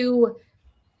to,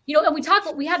 you know,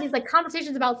 and we have these like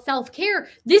conversations about self-care.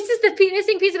 This is the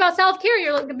missing piece about self-care.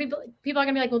 You're like, people are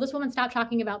gonna be like, well, this woman stopped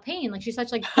talking about pain. Like, she's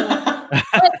such like,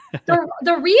 but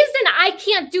the reason I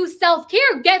can't do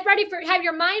self-care, get ready for, have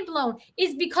your mind blown,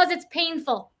 is because it's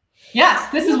painful.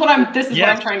 Yes, this is what I'm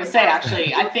trying to say,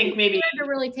 actually. I think maybe to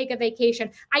really take a vacation.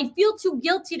 I feel too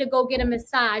guilty to go get a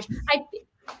massage.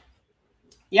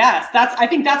 Yes, I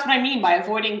think that's what I mean by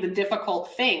avoiding the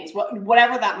difficult things,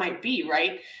 whatever that might be,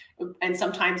 right? And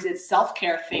sometimes it's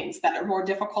self-care things that are more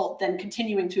difficult than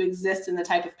continuing to exist in the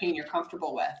type of pain you're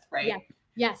comfortable with, right? Yeah.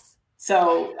 Yes.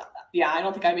 So yeah, I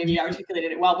don't think I maybe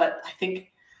articulated it well, but I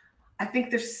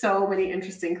think there's so many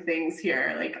interesting things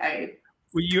here. Like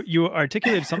Well, you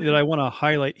articulated something that I want to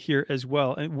highlight here as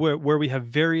well, and where we have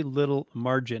very little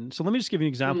margin. So let me just give you an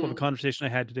example of a conversation I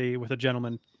had today with a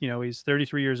gentleman. You know, he's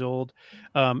 33 years old.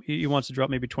 He wants to drop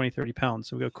maybe 20, 30 pounds.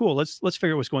 So we go, cool, let's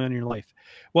figure out what's going on in your life.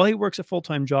 Well, he works a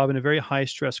full-time job in a very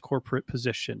high-stress corporate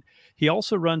position. He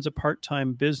also runs a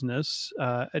part-time business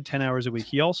at 10 hours a week.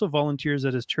 He also volunteers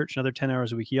at his church another 10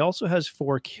 hours a week. He also has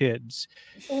 4 kids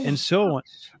and so on.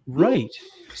 Right.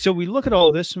 So we look at all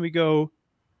of this and we go,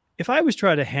 if I was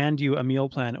trying to hand you a meal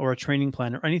plan or a training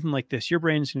plan or anything like this, your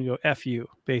brain's going to go F you,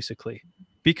 basically,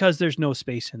 because there's no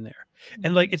space in there.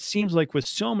 And like, it seems like with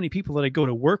so many people that I go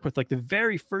to work with, like the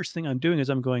very first thing I'm doing is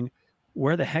I'm going,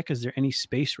 where the heck is there any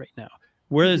space right now?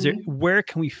 Where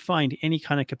can we find any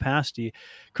kind of capacity?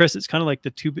 Chris, it's kind of like the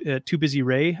too busy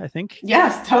Ray, I think.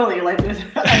 Yes, totally. Like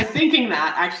I was thinking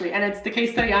that actually, and it's the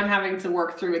case study I'm having to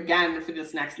work through again for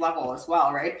this next level as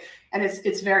well, right? And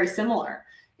it's very similar.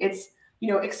 It's,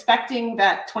 you know, expecting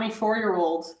that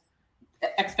 24-year-old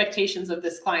expectations of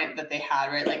this client that they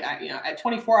had, right? Like, at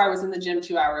 24, I was in the gym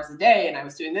 2 hours a day and I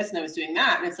was doing this and I was doing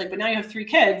that. And it's like, but now you have 3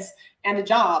 kids and a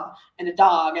job and a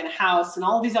dog and a house and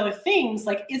all of these other things.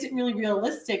 Like, is it really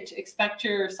realistic to expect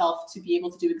yourself to be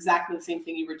able to do exactly the same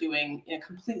thing you were doing in a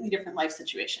completely different life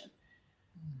situation?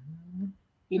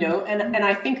 You know, and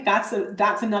I think that's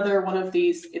another one of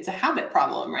these, it's a habit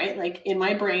problem, right? Like in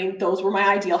my brain, those were my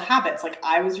ideal habits. Like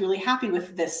I was really happy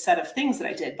with this set of things that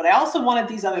I did, but I also wanted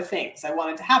these other things. I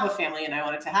wanted to have a family and I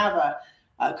wanted to have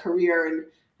a career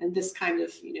and this kind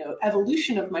of, you know,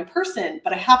 evolution of my person,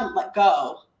 but I haven't let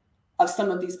go of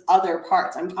some of these other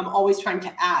parts. I'm always trying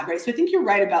to add, right? So I think you're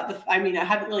right about I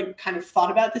haven't really kind of thought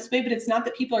about it this way, but it's not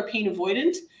that people are pain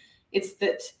avoidant. It's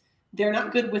that they're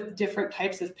not good with different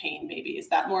types of pain. Maybe is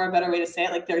that more a better way to say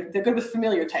it? Like they're good with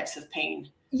familiar types of pain.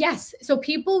 Yes. So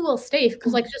people will stay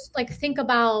because like, just like think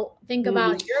about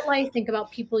your life, think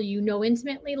about people you know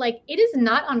intimately. Like it is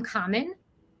not uncommon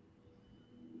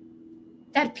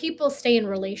that people stay in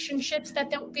relationships that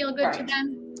don't feel good to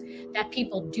them, that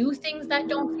people do things that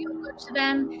don't feel good to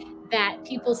them, that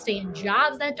people stay in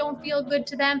jobs that don't feel good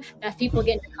to them, that people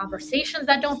get into conversations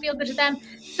that don't feel good to them.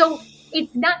 So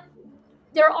it's not,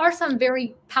 there are some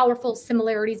very powerful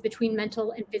similarities between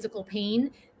mental and physical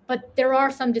pain, but there are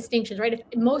some distinctions, right? If,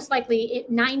 most likely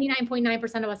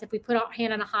 99.9% of us, if we put our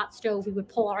hand on a hot stove, we would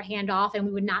pull our hand off and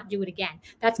we would not do it again.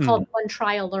 That's called one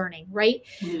trial learning, right?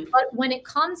 But when it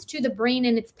comes to the brain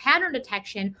and its pattern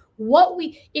detection,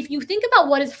 if you think about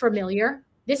what is familiar,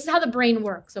 this is how the brain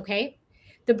works, okay?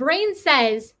 The brain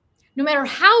says, no matter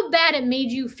how bad it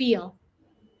made you feel,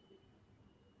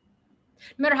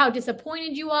 no matter how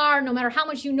disappointed you are, no matter how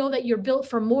much you know that you're built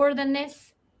for more than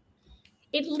this,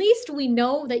 at least we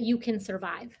know that you can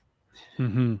survive.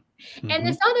 And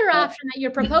this other option that you're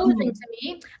proposing to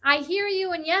me, I hear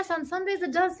you. And yes, on some days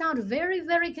it does sound very,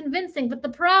 very convincing. But the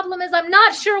problem is I'm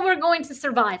not sure we're going to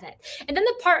survive it. And then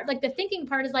the part, like the thinking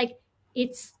part is like,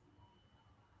 it's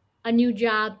a new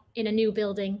job in a new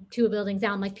building, 2 buildings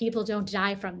down. Like people don't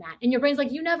die from that. And your brain's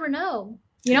like, you never know.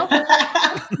 You know,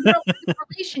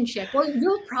 relationship. Well,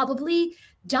 you'll probably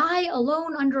die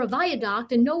alone under a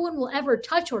viaduct and no one will ever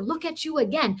touch or look at you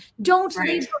again. Don't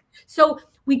leave. So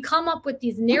we come up with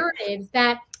these narratives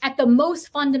that at the most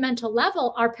fundamental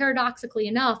level are paradoxically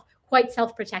enough, quite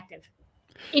self-protective.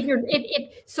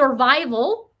 If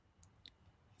survival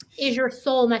is your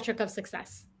sole metric of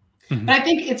success. And I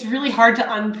think it's really hard to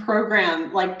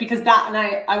unprogram, like, because that, and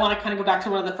I want to kind of go back to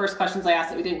one of the first questions I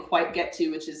asked that we didn't quite get to,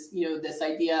 which is, you know, this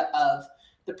idea of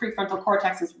the prefrontal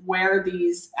cortex is where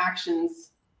these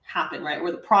actions happen, right?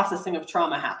 Where the processing of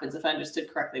trauma happens, if I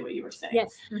understood correctly what you were saying.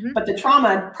 Yes. But the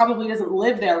trauma probably doesn't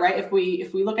live there, right? If we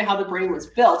look at how the brain was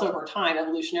built over time,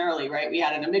 evolutionarily, right? We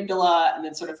had an amygdala and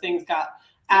then sort of things got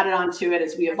added onto it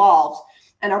as we evolved.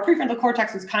 And our prefrontal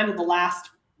cortex was kind of the last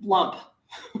lump,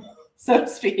 so to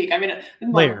speak. I mean,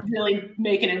 I'm like really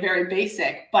making it very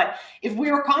basic, but if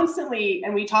we were constantly,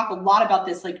 and we talk a lot about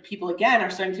this, like people again are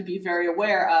starting to be very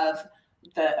aware of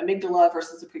the amygdala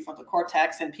versus the prefrontal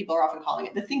cortex, and people are often calling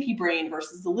it the thinky brain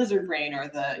versus the lizard brain, or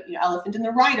the elephant in the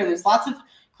rider. There's lots of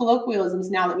colloquialisms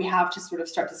now that we have to sort of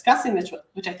start discussing this,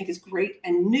 which I think is great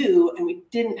and new, and we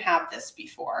didn't have this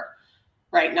before,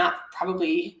 right?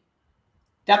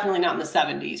 Definitely not in the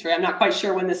 70s, right? I'm not quite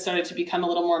sure when this started to become a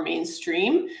little more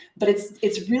mainstream, but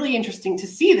it's really interesting to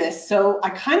see this. So I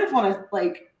kind of want to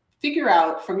like figure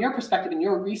out from your perspective and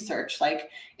your research, like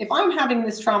if I'm having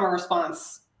this trauma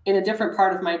response in a different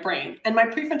part of my brain and my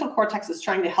prefrontal cortex is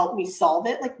trying to help me solve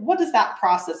it, like what does that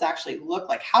process actually look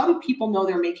like? How do people know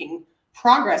they're making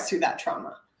progress through that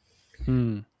trauma?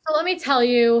 So let me tell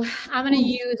you, I'm going to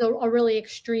use a really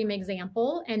extreme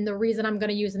example. And the reason I'm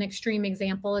going to use an extreme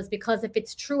example is because if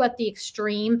it's true at the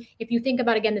extreme, if you think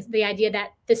about, again, the idea that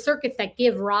the circuits that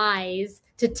give rise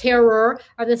to terror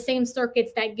are the same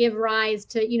circuits that give rise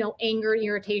to, anger,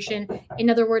 irritation. In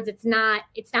other words, it's not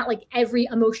like every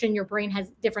emotion in your brain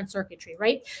has different circuitry,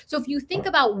 right? So if you think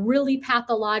about really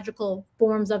pathological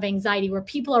forms of anxiety where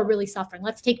people are really suffering,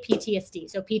 let's take PTSD.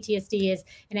 So PTSD is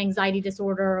an anxiety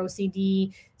disorder,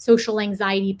 OCD, social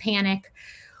anxiety, panic.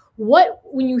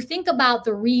 When you think about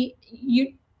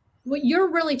what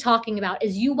you're really talking about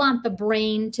is you want the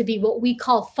brain to be what we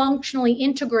call functionally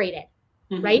integrated,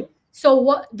 right?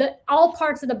 So all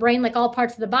parts of the brain, like all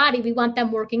parts of the body, we want them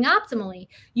working optimally.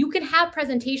 You can have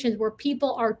presentations where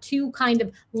people are too kind of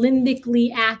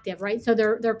limbically active, right? So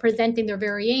they're presenting, they're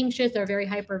very anxious, they're very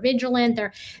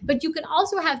hypervigilant, but you can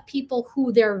also have people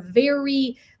who they're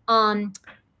very,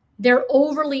 they're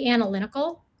overly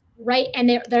analytical, right?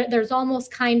 And there's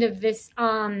almost kind of this,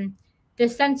 the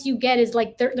sense you get is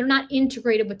like they're not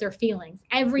integrated with their feelings.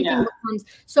 Everything becomes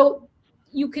so.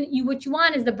 What you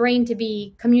want is the brain to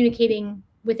be communicating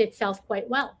with itself quite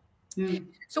well.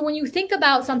 So when you think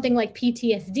about something like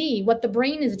PTSD, what the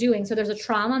brain is doing, so there's a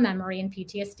trauma memory in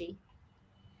PTSD.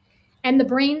 And the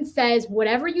brain says,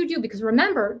 whatever you do, because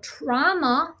remember,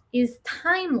 trauma is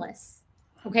timeless.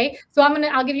 Okay. So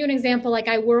I'll give you an example. Like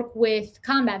I work with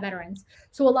combat veterans.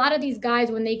 So a lot of these guys,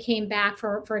 when they came back,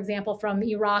 for example, from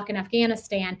Iraq and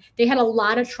Afghanistan, they had a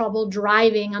lot of trouble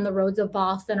driving on the roads of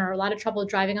Boston or a lot of trouble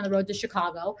driving on the roads of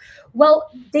Chicago.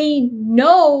 Well, they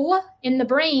know in the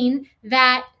brain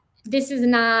that this is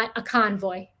not a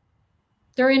convoy.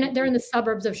 They're in the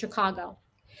suburbs of Chicago.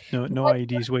 No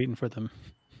IEDs waiting for them.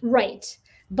 Right.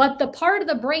 But the part of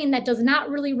the brain that does not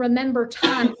really remember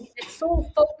time, its sole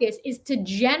focus is to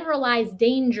generalize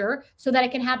danger so that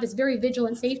it can have this very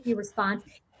vigilant safety response.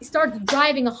 It starts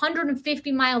driving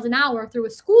 150 miles an hour through a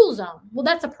school zone. Well,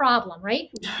 that's a problem, right?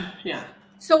 Yeah.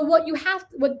 So what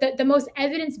the most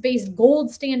evidence-based gold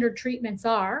standard treatments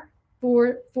are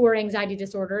for anxiety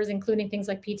disorders, including things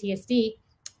like PTSD,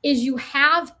 is you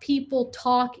have people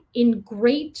talk in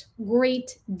great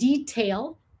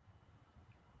detail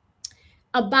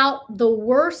about the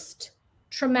worst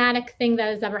traumatic thing that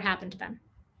has ever happened to them.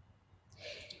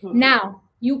 Mm-hmm. Now,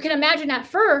 you can imagine at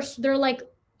first, they're like,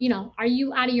 you know, are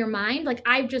you out of your mind? Like,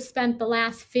 I've just spent the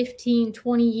last 15,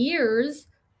 20 years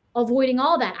avoiding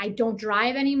all that. I don't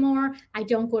drive anymore. I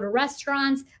don't go to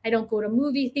restaurants. I don't go to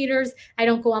movie theaters. I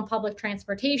don't go on public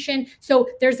transportation. So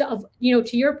there's you know,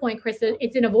 to your point, Chris,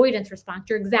 it's an avoidance response.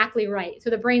 You're exactly right. So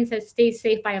the brain says, stay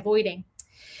safe by avoiding.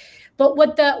 But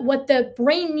what the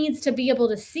brain needs to be able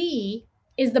to see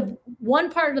is the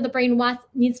one part of the brain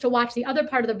needs to watch the other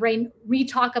part of the brain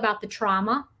re-talk about the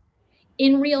trauma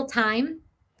in real time,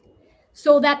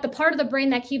 so that the part of the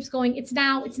brain that keeps going, it's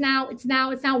now,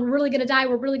 we're really going to die,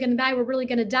 we're really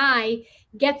going to die,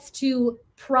 gets to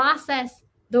process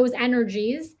those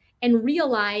energies and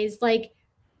realize, like,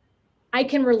 I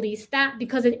can release that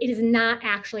because it is not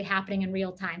actually happening in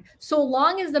real time. So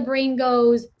long as the brain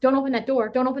goes, don't open that door,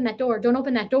 don't open that door, don't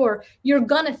open that door, you're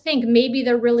going to think maybe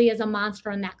there really is a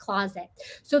monster in that closet.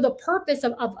 So the purpose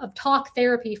of talk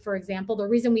therapy, for example, the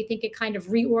reason we think it kind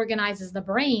of reorganizes the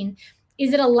brain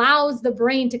is it allows the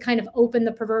brain to kind of open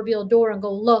the proverbial door and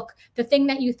go, look, the thing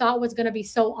that you thought was going to be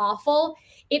so awful,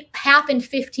 it happened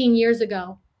 15 years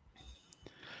ago.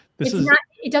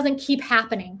 It doesn't keep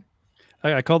happening.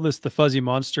 I call this the fuzzy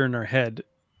monster in our head.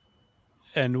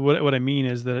 And what I mean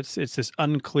is that it's this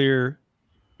unclear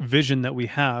vision that we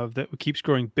have that keeps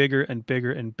growing bigger and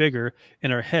bigger and bigger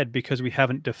in our head because we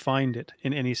haven't defined it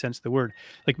in any sense of the word.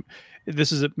 Like,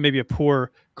 this is maybe a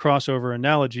poor crossover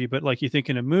analogy, but like, you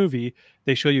think in a movie,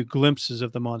 they show you glimpses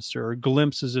of the monster or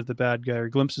glimpses of the bad guy or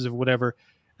glimpses of whatever,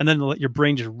 and then let your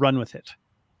brain just run with it.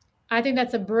 I think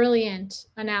that's a brilliant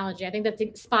analogy. I think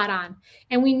that's spot on.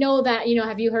 And we know that, you know,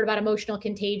 have you heard about emotional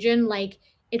contagion? Like,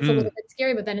 it's a little bit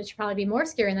scary, but then it should probably be more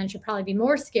scary, and then it should probably be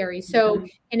more scary. So,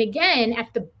 and again,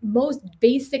 at the most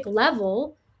basic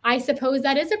level, I suppose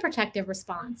that is a protective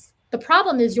response. The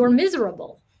problem is you're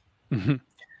miserable. Mm-hmm.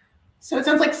 So it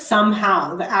sounds like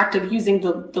somehow the act of using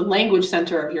the language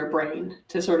center of your brain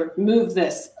to sort of move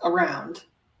this around,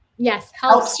 yes,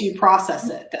 helps you process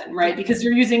it then, right? Because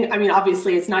you're using, I mean,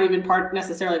 obviously it's not even part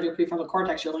necessarily of your prefrontal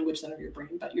cortex, your language center of your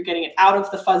brain, but you're getting it out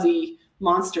of the fuzzy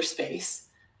monster space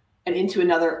and into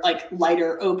another, like,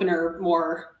 lighter, opener,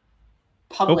 more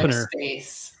public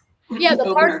space. Yeah,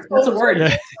 the part, that's a word.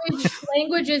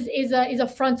 Language is a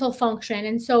frontal function,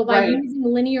 and so by using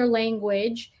linear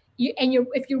language,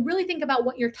 if you really think about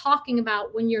what you're talking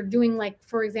about when you're doing, like,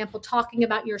 for example, talking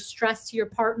about your stress to your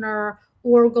partner,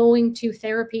 or going to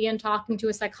therapy and talking to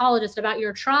a psychologist about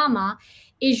your trauma,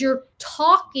 is you're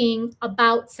talking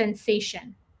about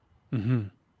sensation. Mm-hmm.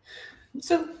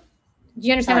 So, do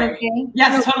you understand what I'm saying?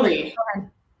 Yes, totally.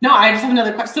 No, I just have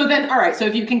another question. So then, all right, so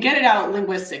if you can get it out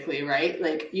linguistically, right?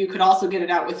 Like, you could also get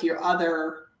it out with your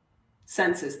other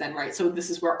senses then, right? So this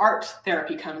is where art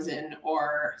therapy comes in,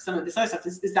 or some of this other stuff.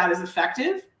 Is that as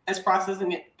effective as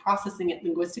processing it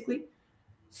linguistically?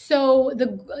 So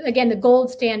the gold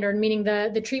standard, meaning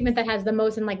the treatment that has the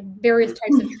most, and like various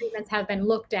types of treatments have been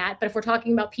looked at. But if we're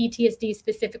talking about PTSD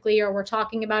specifically, or we're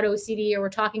talking about OCD, or we're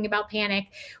talking about panic,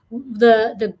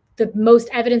 the most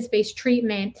evidence-based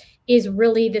treatment is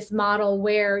really this model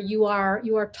where you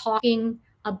are talking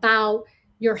about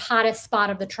your hottest spot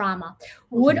of the trauma.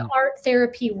 Would art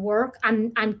therapy work?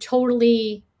 I'm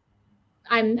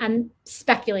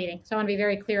speculating, so I want to be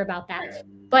very clear about that.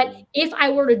 But if I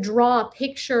were to draw a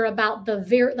picture about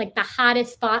the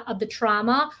hottest spot of the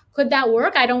trauma, could that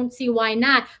work? I don't see why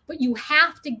not. But you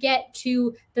have to get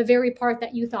to the very part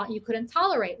that you thought you couldn't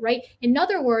tolerate, right? In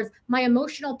other words, my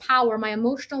emotional power, my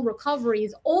emotional recovery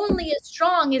is only as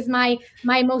strong as my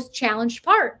most challenged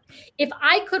part. If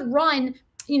I could run,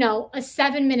 a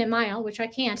 7-minute mile, which I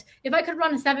can't, if I could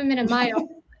run a 7-minute mile,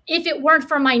 if it weren't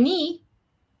for my knee,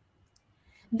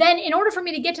 then in order for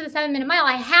me to get to the 7-minute mile,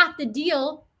 I have to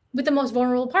deal with the most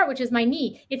vulnerable part, which is my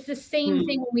knee. It's the same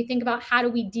thing when we think about how do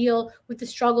we deal with the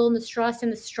struggle and the stress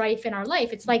and the strife in our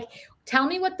life. It's like, tell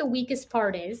me what the weakest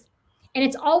part is. And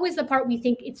it's always the part we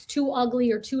think it's too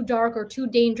ugly or too dark or too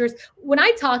dangerous. When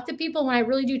I talk to people, when I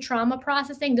really do trauma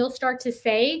processing, they'll start to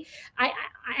say,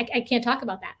 I can't talk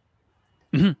about that.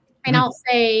 Mm-hmm. And I'll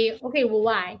say, okay, well,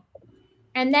 why?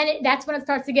 And then that's when it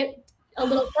starts to get a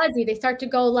little fuzzy. They start to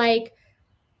go like,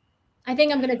 I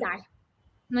think I'm going to die.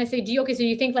 And I say, okay, so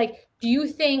you think like, do you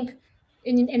think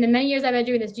in the many years I've been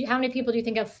doing this, how many people do you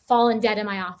think have fallen dead in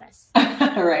my office?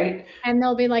 Right. And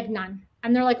they'll be like, none.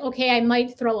 And they're like, okay, I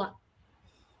might throw up.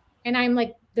 And I'm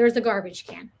like, there's a garbage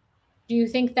can. Do you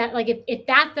think that like, if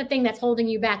that's the thing that's holding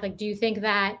you back, like, do you think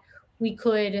that we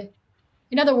could,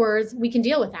 in other words, we can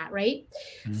deal with that, right?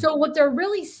 Mm-hmm. So what they're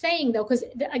really saying though, because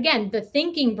again, the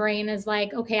thinking brain is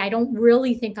like, okay, I don't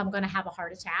really think I'm going to have a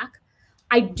heart attack.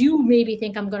 I do maybe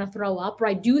think I'm going to throw up, or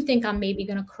I do think I'm maybe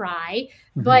going to cry,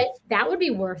 but that would be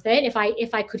worth it if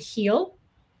I could heal.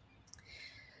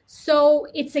 So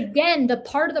it's again, the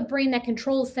part of the brain that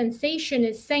controls sensation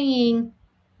is saying,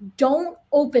 don't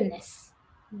open this.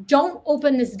 Don't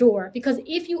open this door, because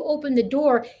if you open the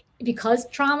door, because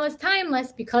trauma is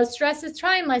timeless, because stress is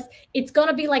timeless, it's going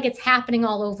to be like it's happening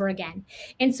all over again.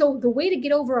 And so the way to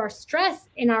get over our stress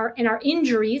and our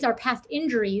injuries, our past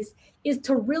injuries, is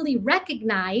to really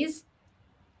recognize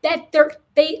that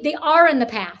they are in the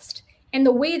past. And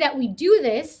the way that we do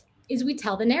this is we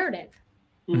tell the narrative.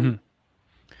 Mm-hmm.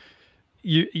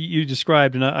 You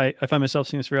described, and I find myself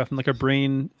seeing this very often, like our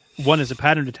brain, one is a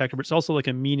pattern detector, but it's also like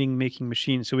a meaning-making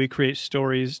machine. So we create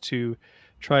stories to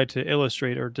try to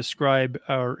illustrate or describe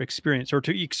our experience or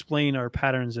to explain our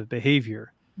patterns of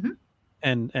behavior.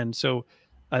 And so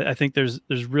I think there's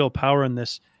real power in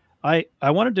this. I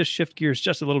wanted to shift gears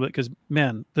just a little bit because,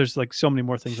 man, there's like so many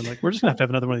more things. I'm like, we're just gonna have to have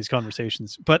another one of these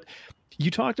conversations. But you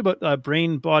talked about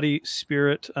brain, body,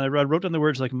 spirit. I wrote down the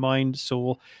words like mind,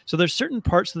 soul. So there's certain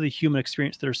parts of the human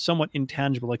experience that are somewhat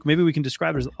intangible. Like maybe we can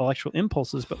describe it as electrical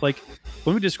impulses, but like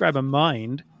when we describe a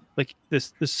mind, like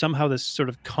this somehow this sort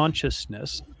of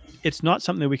consciousness, it's not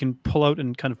something that we can pull out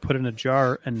and kind of put in a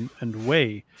jar and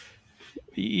weigh.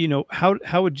 You know,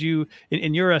 how would you,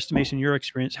 in your estimation, your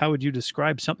experience, how would you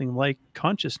describe something like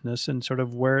consciousness and sort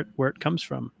of where it comes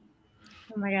from?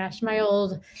 Oh my gosh, my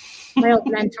old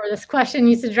mentor, this question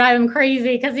used to drive him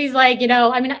crazy because he's like, you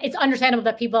know, I mean, it's understandable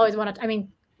that people always want to, I mean,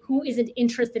 who isn't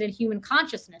interested in human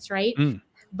consciousness, right?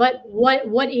 But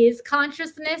what is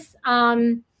consciousness?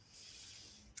 I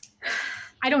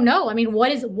don't know. I mean,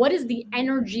 what is the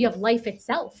energy of life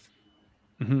itself?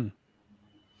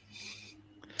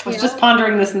 I was just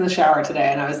pondering this in the shower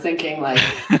today, and I was thinking, like,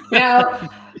 you know,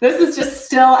 this is just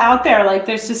still out there. Like,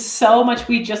 there's just so much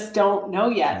we just don't know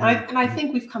yet. And I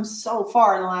think we've come so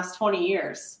far in the last 20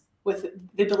 years with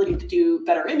the ability to do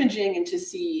better imaging and to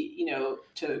see, you know,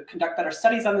 to conduct better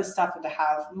studies on this stuff and to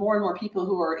have more and more people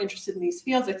who are interested in these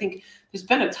fields. I think there's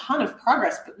been a ton of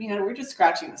progress, but, you know, we're just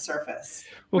scratching the surface.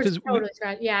 Well, totally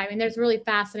yeah, I mean, there's really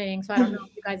fascinating. So I don't know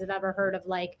if you guys have ever heard of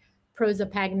like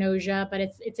prosopagnosia, but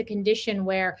it's a condition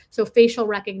where, so facial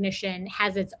recognition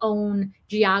has its own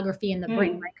geography in the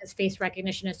brain, right? Because face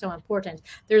recognition is so important.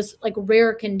 There's like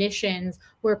rare conditions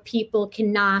where people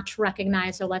cannot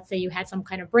recognize. So let's say you had some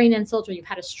kind of brain insult or you've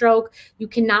had a stroke, you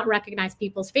cannot recognize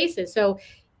people's faces. So,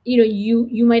 you know,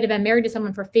 you might have been married to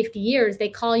someone for 50 years. They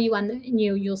call you on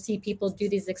you'll see people do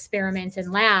these experiments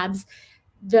in labs.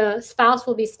 The spouse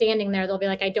will be standing there. They'll be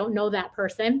like, I don't know that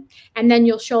person. And then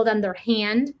you'll show them their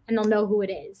hand and they'll know who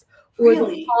it is. Or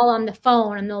they'll call on the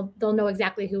phone and they'll know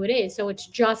exactly who it is. So it's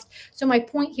just, so my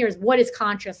point here is, what is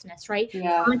consciousness, right?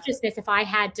 Yeah. Consciousness, if I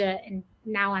had to, and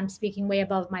now I'm speaking way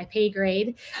above my pay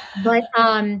grade, but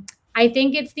I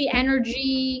think it's the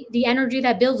energy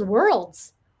that builds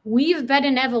worlds. We've been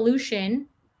in evolution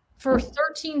for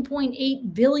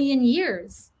 13.8 billion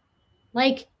years.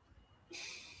 Like,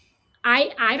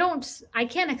 I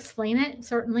can't explain it,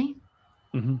 certainly.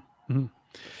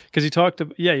 Because you talk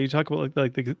about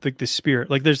like the spirit.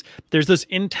 Like there's this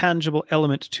intangible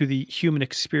element to the human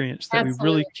experience that we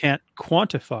really can't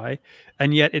quantify,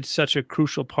 and yet it's such a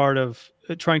crucial part of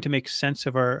trying to make sense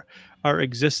of our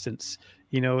existence.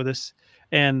 You know,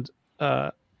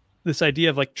 this idea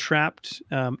of like trapped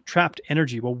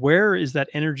energy. Well, where is that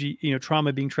energy, you know,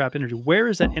 trauma being trapped energy? Where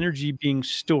is that energy being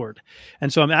stored?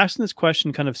 And so I'm asking this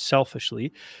question kind of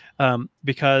selfishly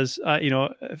because, you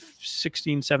know,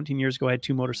 16, 17 years ago, I had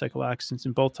 2 motorcycle accidents,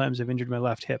 and both times I've injured my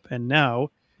left hip. And now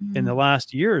in the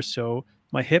last year or so,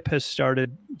 my hip has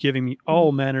started giving me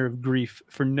all manner of grief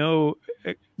for no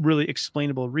really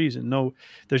explainable reason.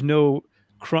 There's no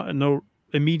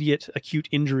immediate acute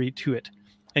injury to it.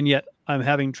 And yet I'm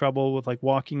having trouble with like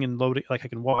walking and loading. Like I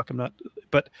can walk,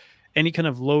 but any kind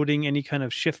of loading, any kind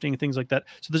of shifting, things like that.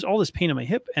 So there's all this pain in my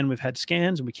hip, and we've had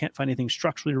scans and we can't find anything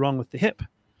structurally wrong with the hip.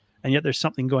 And yet there's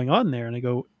something going on there. And I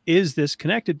go, is this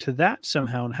connected to that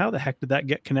somehow? And how the heck did that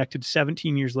get connected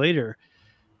 17 years later?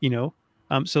 You know?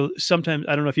 So sometimes,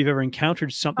 I don't know if you've ever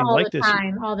encountered something like this.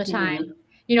 All the time.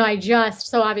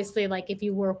 so obviously, like if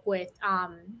you work with,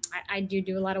 I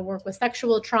do a lot of work with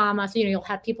sexual trauma. So, you'll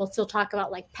have people still talk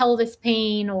about like pelvis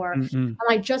pain, or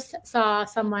I just saw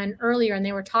someone earlier and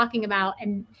they were talking about,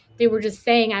 and they were just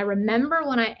saying, I remember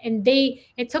when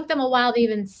it took them a while to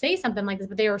even say something like this,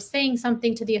 but they were saying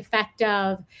something to the effect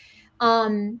of,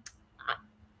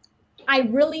 I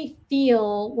really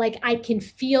feel like I can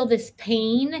feel this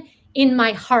pain in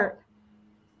my heart.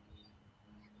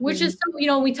 Which is,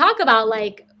 we talk about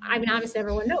like, I mean, obviously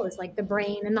everyone knows like the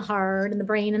brain and the heart and the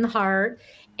brain and the heart.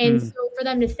 And so for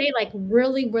them to say like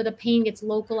really where the pain gets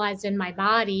localized in my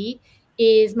body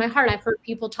is my heart. I've heard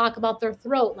people talk about their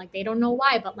throat, like they don't know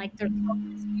why, but like their throat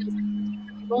just feels like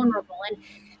particularly vulnerable. And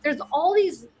there's all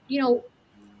these, no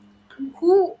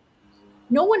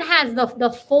one has the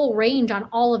full range on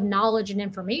all of knowledge and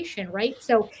information, right?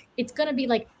 So it's going to be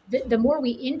like the more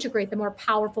we integrate, the more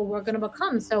powerful we're going to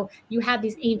become. So you have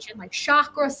these ancient like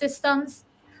chakra systems,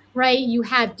 right? You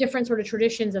have different sort of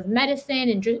traditions of medicine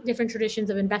and different traditions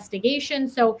of investigation.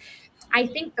 So I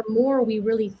think the more we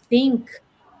really think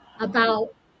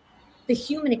about the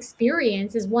human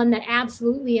experience is one that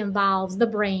absolutely involves the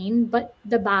brain, but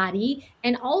the body,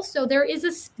 and also there is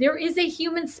a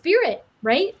human spirit,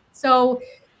 right? So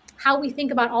how we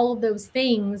think about all of those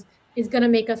things is going to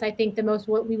make us, I think, the most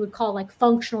what we would call like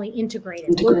functionally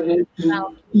integrated.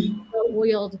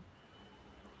 Well-oiled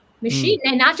machine,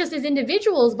 and not just as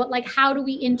individuals, but like how do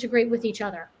we integrate with each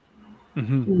other?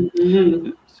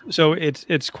 So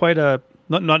it's quite a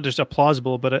not just a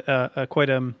plausible, but quite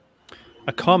a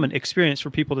common experience for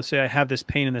people to say, I have this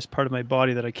pain in this part of my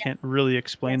body that I can't really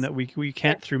explain, that we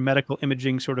can't through medical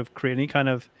imaging sort of create any kind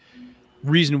of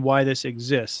reason why this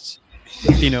exists,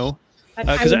 I would not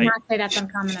say that's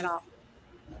uncommon at all.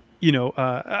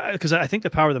 Because I think the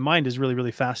power of the mind is really,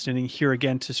 really fascinating here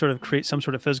again to sort of create some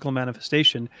sort of physical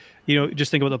manifestation.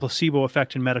 Just think about the placebo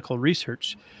effect in medical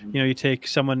research. You take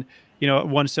someone,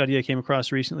 one study I came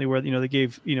across recently where, they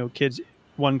gave, kids,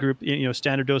 one group,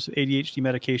 standard dose of ADHD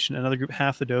medication, another group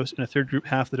half the dose, and a third group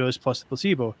half the dose plus the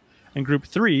placebo. And group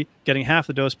 3, getting half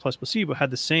the dose plus placebo,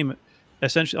 had the same,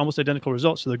 essentially almost identical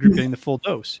results. So the group getting the full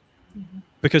dose,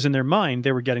 because in their mind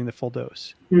they were getting the full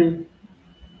dose.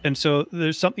 And so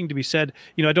there's something to be said.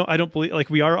 I don't believe,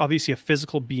 like, we are obviously a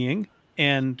physical being,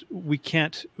 and we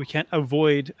can't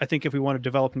avoid, I think if we want to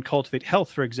develop and cultivate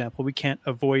health, for example, we can't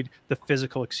avoid the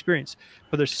physical experience,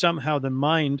 but there's somehow the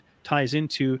mind ties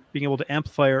into being able to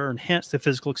amplify or enhance the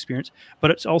physical experience.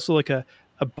 But it's also like a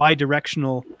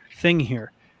bi-directional thing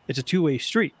here. It's a two-way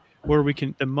street where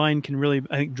the mind can really,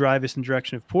 I think, drive us in the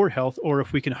direction of poor health, or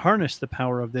if we can harness the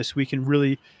power of this, we can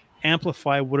really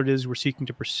amplify what it is we're seeking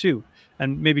to pursue.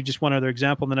 And maybe just one other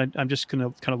example, and then I'm just going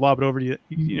to kind of lob it over to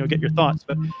you, get your thoughts.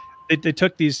 But they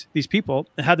took these people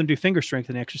and had them do finger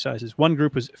strengthening exercises. One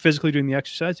group was physically doing the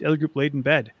exercise. The other group laid in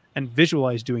bed and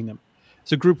visualized doing them.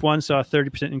 So group 1 saw a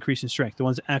 30% increase in strength, the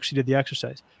ones that actually did the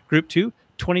exercise. Group 2,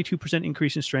 22%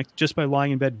 increase in strength just by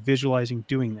lying in bed, visualizing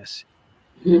doing this.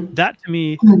 That to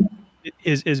me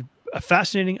is a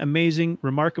fascinating, amazing,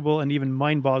 remarkable, and even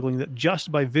mind-boggling that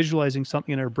just by visualizing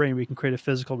something in our brain, we can create a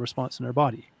physical response in our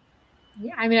body.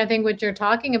 Yeah, I mean, I think what you're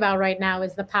talking about right now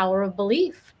is the power of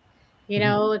belief.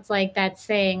 It's like that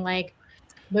saying, like,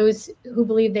 those who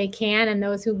believe they can and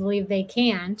those who believe they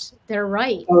can't, they're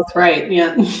right. Both right,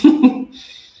 yeah.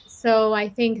 So I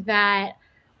think that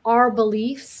our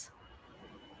beliefs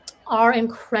are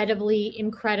incredibly,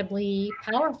 incredibly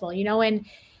powerful, and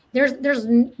there's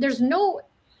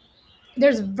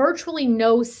virtually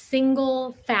no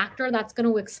single factor that's going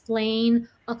to explain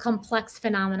a complex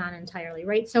phenomenon entirely,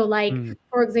 right? So like,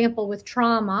 for example, with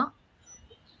trauma,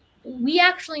 we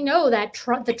actually know that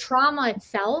the trauma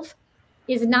itself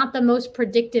is not the most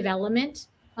predictive element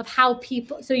of how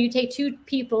people, so you take two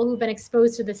people who've been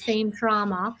exposed to the same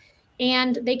trauma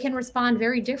and they can respond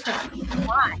very differently.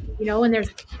 Why? And there's,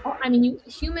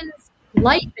 humans'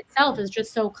 life itself is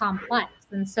just so complex.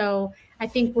 And so I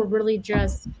think we're really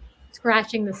just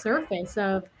scratching the surface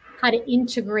of how to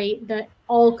integrate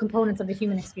all components of the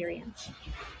human experience.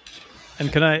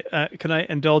 And can I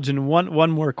indulge in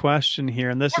one more question here?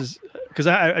 And this is because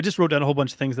I just wrote down a whole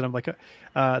bunch of things that I'm like, the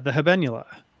habenula.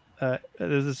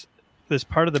 There's this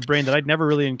part of the brain that I'd never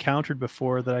really encountered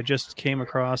before that I just came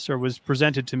across or was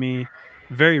presented to me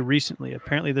very recently.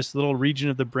 Apparently, this little region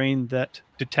of the brain that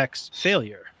detects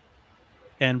failure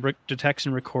and detects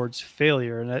and records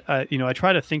failure. And I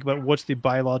try to think about what's the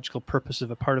biological purpose of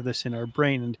a part of this in our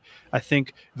brain. And I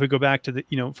think if we go back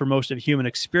to for most of human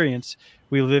experience,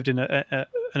 we lived in an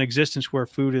existence where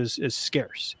food is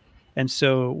scarce. And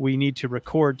so we need to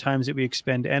record times that we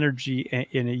expend energy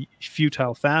in a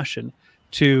futile fashion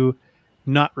to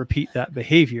not repeat that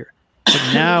behavior.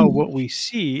 But now what we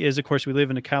see is, of course, we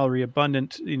live in a calorie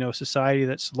abundant, society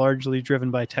that's largely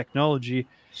driven by technology,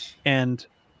 and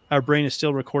our brain is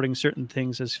still recording certain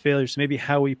things as failures. So maybe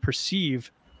how we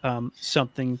perceive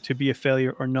something to be a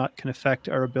failure or not can affect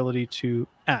our ability to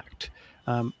act.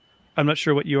 I'm not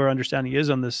sure what your understanding is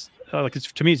on this.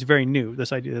 To me, it's very new,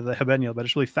 this idea of the habenule, but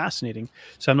it's really fascinating.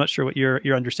 So I'm not sure what your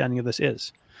understanding of this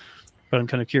is, but I'm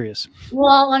kind of curious.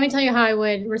 Well, let me tell you how I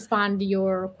would respond to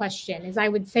your question. Is I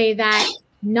would say that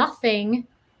nothing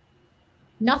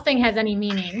has any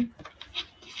meaning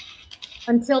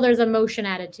until there's emotion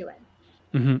added to it.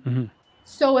 Mm-hmm, mm-hmm.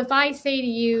 So if I say to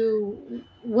you,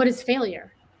 what is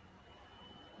failure?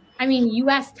 I mean, you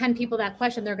ask 10 people that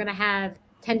question, they're going to have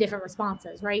 10 different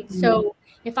responses, right? Mm-hmm. So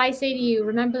if I say to you,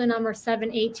 remember the number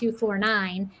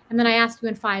 78249, and then I ask you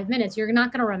in 5 minutes, you're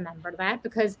not going to remember that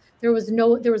because there was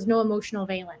no emotional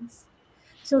valence.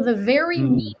 So the very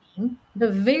meaning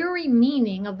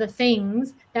of the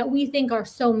things that we think are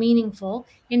so meaningful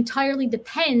entirely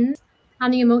depends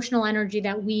on the emotional energy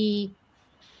that we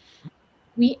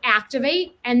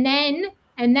activate, and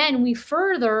then we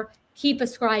further keep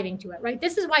ascribing to it, right?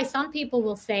 This is why some people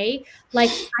will say, like,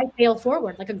 I fail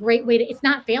forward, like a great way to, it's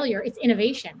not failure, it's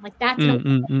innovation. Like that's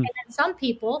and then some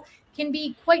people can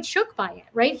be quite shook by it,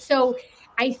 right? So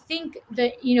I think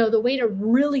that, the way to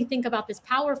really think about this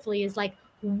powerfully is like,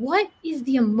 what is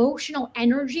the emotional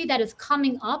energy that is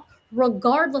coming up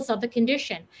regardless of the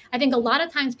condition? I think a lot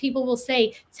of times people will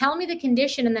say, tell me the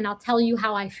condition and then I'll tell you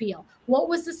how I feel. What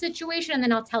was the situation? And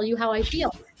then I'll tell you how I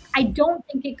feel. I don't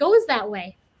think it goes that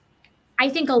way. I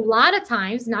think a lot of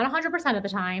times, not 100% of the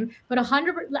time, but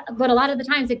a lot of the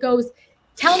times it goes,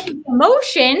 tell me the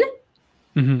emotion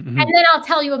and then I'll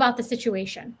tell you about the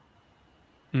situation.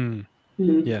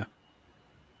 Yeah.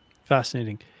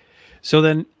 Fascinating. So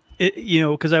then,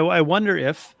 because I wonder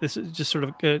if this is just sort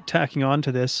of tacking on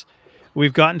to this,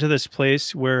 we've gotten to this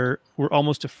place where we're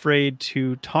almost afraid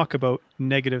to talk about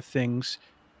negative things,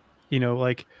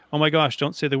 like, oh my gosh,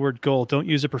 don't say the word goal. Don't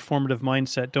use a performative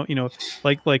mindset. Don't,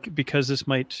 like, because this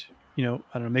might, I don't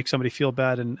know, make somebody feel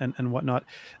bad and whatnot.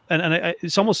 And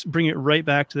it's almost bringing it right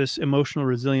back to this emotional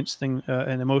resilience thing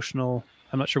and emotional,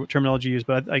 I'm not sure what terminology you use,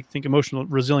 but I think emotional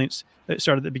resilience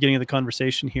started at the beginning of the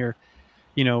conversation here.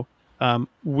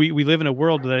 We live in a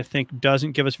world that I think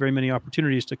doesn't give us very many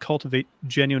opportunities to cultivate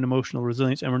genuine emotional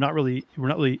resilience, and we're not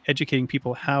really educating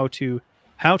people how to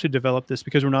develop this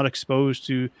because we're not exposed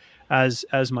to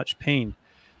as much pain.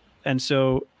 And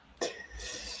so,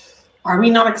 are we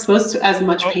not exposed to as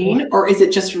much pain, or is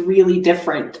it just really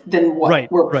different than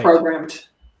what we're programmed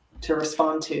to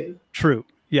respond to? True.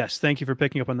 Yes, thank you for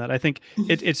picking up on that. I think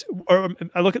or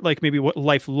I look at like maybe what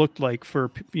life looked like for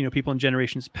people in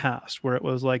generations past, where it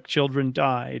was like children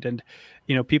died and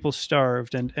people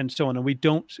starved and so on, and we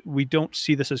don't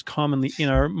see this as commonly in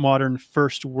our modern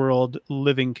first world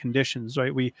living conditions,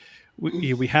 right? We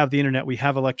have the internet, we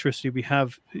have electricity, we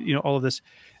have all of this,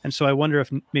 and so I wonder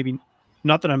if maybe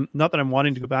not that I'm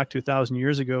wanting to go back to 1,000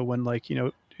 years ago when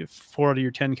if 4 out of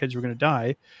your 10 kids were going to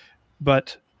die,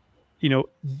 but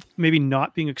maybe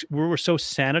not being, we're so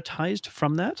sanitized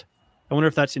from that. I wonder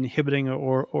if that's inhibiting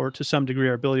or to some degree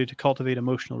our ability to cultivate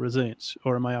emotional resilience,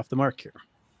 or am I off the mark here?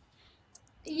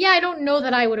 Yeah, I don't know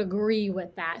that I would agree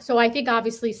with that. So I think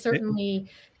obviously, certainly,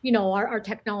 our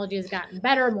technology has gotten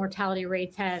better. Mortality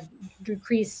rates have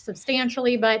decreased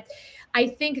substantially, but I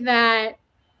think that,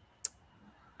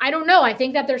 I don't know. I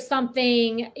think that there's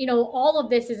something, all of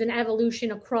this is an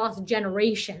evolution across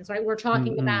generations, right? We're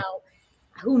talking about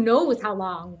who knows how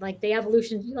long, like the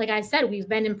evolution, like I said, we've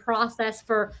been in process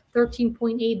for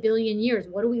 13.8 billion years.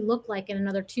 What do we look like in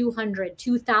another 200,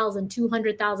 2,000,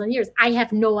 200,000 years? I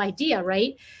have no idea,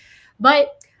 right?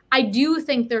 But I do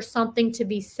think there's something to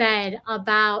be said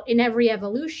about, in every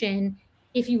evolution,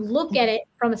 if you look at it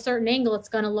from a certain angle, it's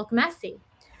going to look messy.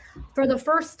 For the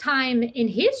first time in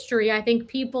history, I think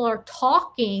people are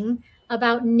talking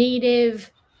about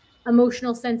native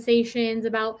emotional sensations,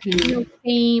 about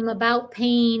fame, about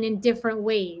pain in different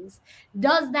ways.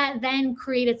 Does that then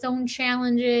create its own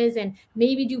challenges? And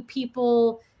maybe do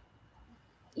people,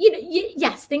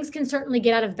 yes, things can certainly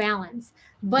get out of balance.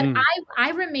 But I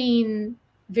remain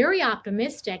very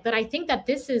optimistic that I think that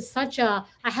this is such a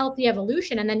healthy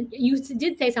evolution. And then you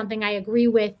did say something I agree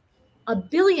with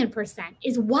 1,000,000,000%,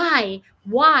 is why,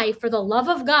 for the love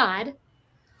of God,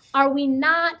 are we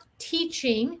not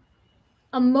teaching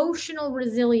emotional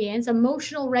resilience,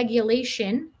 emotional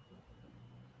regulation,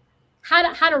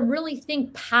 how to really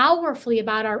think powerfully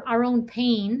about our own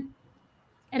pain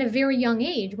at a very young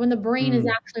age when the brain is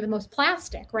actually the most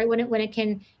plastic, right?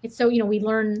 It's so, we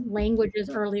learn languages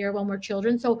earlier when we're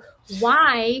children. So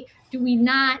why do we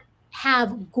not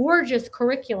have gorgeous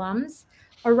curriculums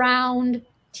around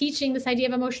teaching this idea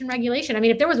of emotion regulation? I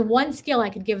mean, if there was one skill I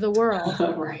could give the world,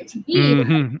 right.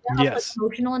 Yes.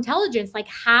 Emotional intelligence, like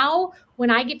how, when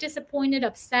I get disappointed,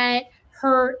 upset,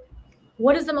 hurt,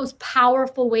 what is the most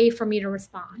powerful way for me to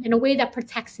respond in a way that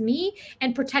protects me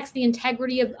and protects the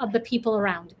integrity of the people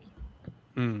around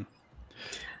me?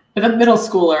 With a middle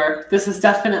schooler, this is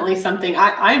definitely something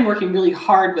I'm working really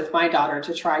hard with my daughter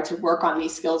to try to work on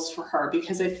these skills for her,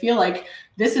 because I feel like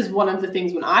this is one of the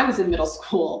things when I was in middle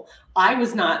school, I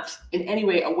was not in any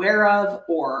way aware of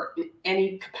or in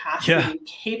any capacity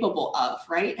capable of,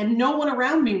 right? And no one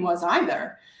around me was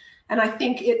either. And I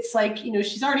think it's like,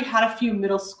 she's already had a few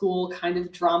middle school kind of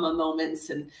drama moments,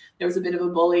 and there was a bit of a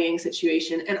bullying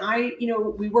situation. And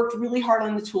we worked really hard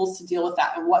on the tools to deal with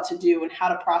that and what to do and how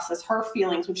to process her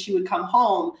feelings when she would come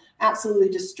home absolutely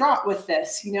distraught with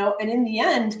this, and in the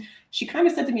end, she kind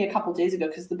of said to me a couple of days ago,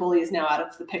 because the bully is now out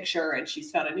of the picture and she's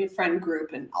found a new friend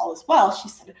group and all is well. She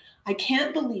said, I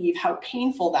can't believe how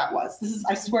painful that was.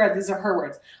 I swear, these are her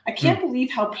words. I can't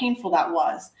believe how painful that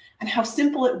was and how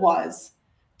simple it was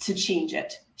to change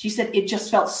it. She said, it just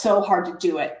felt so hard to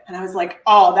do it. And I was like,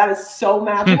 oh, that is so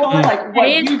magical. Like what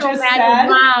you just said.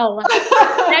 Wow.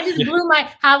 That just blew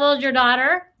how old's your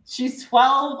daughter? She's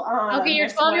 12. Okay, your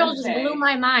 12-year-old just blew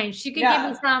my mind. She could give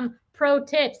me some pro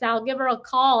tips. I'll give her a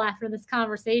call after this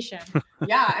conversation.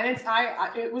 Yeah.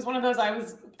 And it was one of those, I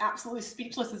was absolutely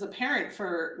speechless as a parent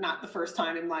for not the first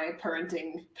time in my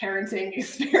parenting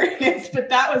experience, but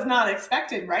that was not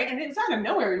expected. Right. And it's out of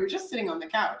nowhere. We were just sitting on the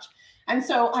couch. And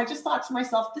so I just thought to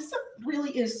myself, this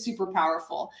really is super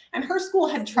powerful. And her school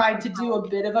had tried to do a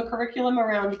bit of a curriculum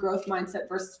around growth mindset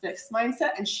versus fixed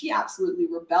mindset, and she absolutely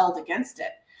rebelled against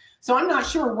it. So I'm not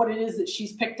sure what it is that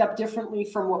she's picked up differently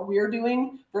from what we're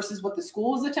doing versus what the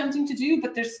school is attempting to do,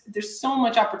 but there's so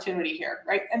much opportunity here,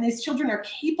 right? And these children are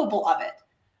capable of it.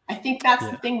 I think that's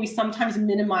the thing. We sometimes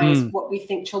minimize what we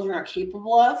think children are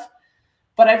capable of.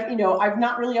 But I've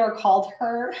not really ever called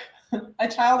her a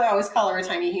child. I always call her a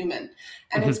tiny human.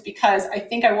 And it's because I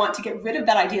think I want to get rid of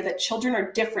that idea that children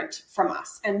are different from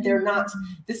us and they're not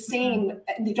the same.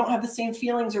 And they don't have the same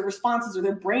feelings or responses, or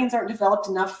their brains aren't developed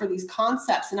enough for these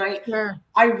concepts. And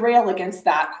I rail against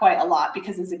that quite a lot,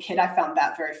 because as a kid, I found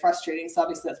that very frustrating. So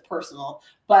obviously that's personal,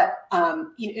 but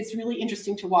it's really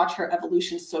interesting to watch her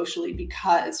evolution socially,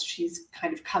 because she's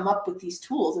kind of come up with these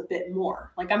tools a bit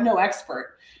more. Like, I'm no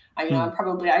expert. I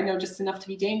know just enough to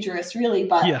be dangerous, really,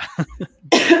 but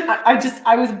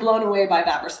I was blown away by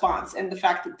that response and the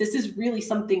fact that this is really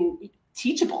something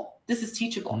teachable. This is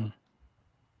teachable.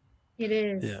 It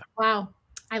is. Yeah. Wow.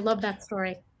 I love that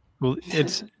story. Well,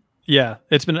 it's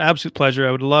been an absolute pleasure.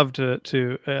 I would love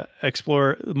to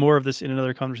explore more of this in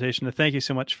another conversation. Thank you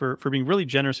so much for being really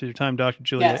generous with your time, Dr.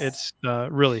 Julia. Yes. It's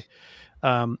really.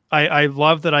 I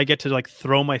love that I get to like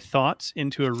throw my thoughts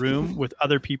into a room with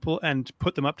other people and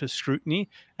put them up to scrutiny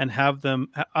and have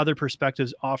other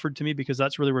perspectives offered to me, because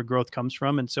that's really where growth comes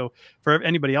from. And so for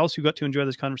anybody else who got to enjoy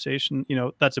this conversation,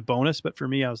 that's a bonus. But for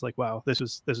me, I was like, wow, this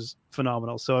is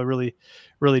phenomenal. So I really,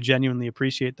 really genuinely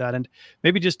appreciate that. And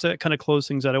maybe just to kind of close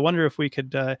things out, I wonder if we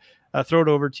could throw it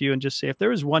over to you and just say, if there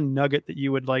was one nugget that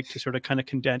you would like to sort of kind of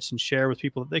condense and share with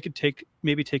people that they could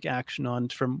take action on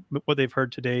from what they've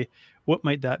heard today, what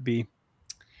might that be?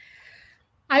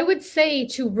 I would say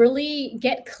to really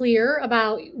get clear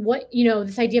about what,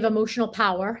 this idea of emotional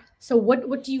power. So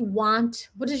what do you want?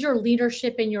 What does your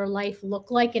leadership in your life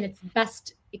look like in its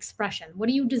best expression? What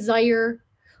do you desire?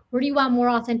 Where do you want more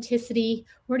authenticity?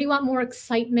 Where do you want more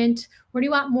excitement? Where do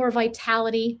you want more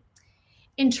vitality?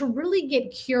 And to really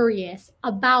get curious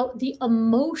about the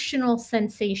emotional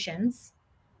sensations,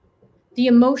 the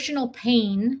emotional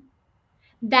pain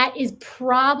that is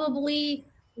probably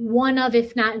one of,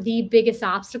 if not the biggest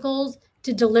obstacles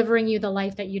to delivering you the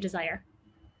life that you desire.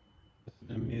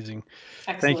 Amazing.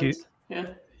 Excellent. Thank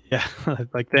you. Yeah.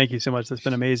 Thank you so much. That's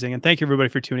been amazing. And thank you everybody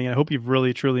for tuning in. I hope you've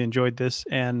really, truly enjoyed this,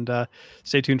 and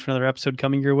stay tuned for another episode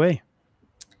coming your way.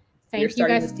 You're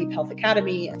starting this Deep Health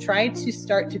Academy. Try to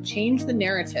start to change the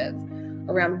narrative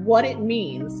around what it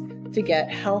means to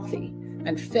get healthy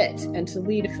and fit and to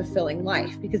lead a fulfilling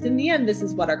life. Because in the end, this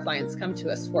is what our clients come to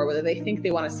us for, whether they think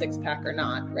they want a six-pack or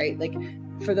not, right? Like,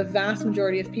 for the vast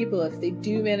majority of people, if they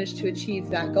do manage to achieve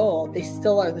that goal, they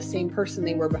still are the same person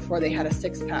they were before they had a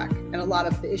six-pack. And a lot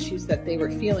of the issues that they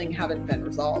were feeling haven't been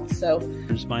resolved. So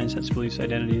there's mindsets, beliefs,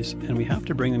 identities, and we have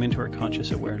to bring them into our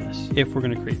conscious awareness if we're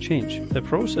going to create change. The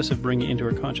process of bringing it into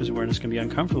our conscious awareness can be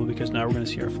uncomfortable because now we're going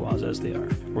to see our flaws as they are.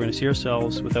 We're going to see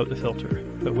ourselves without the filter.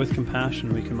 But with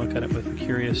compassion, we can look at it with a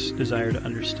curious desire to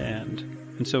understand.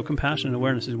 And so compassion and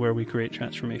awareness is where we create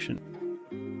transformation.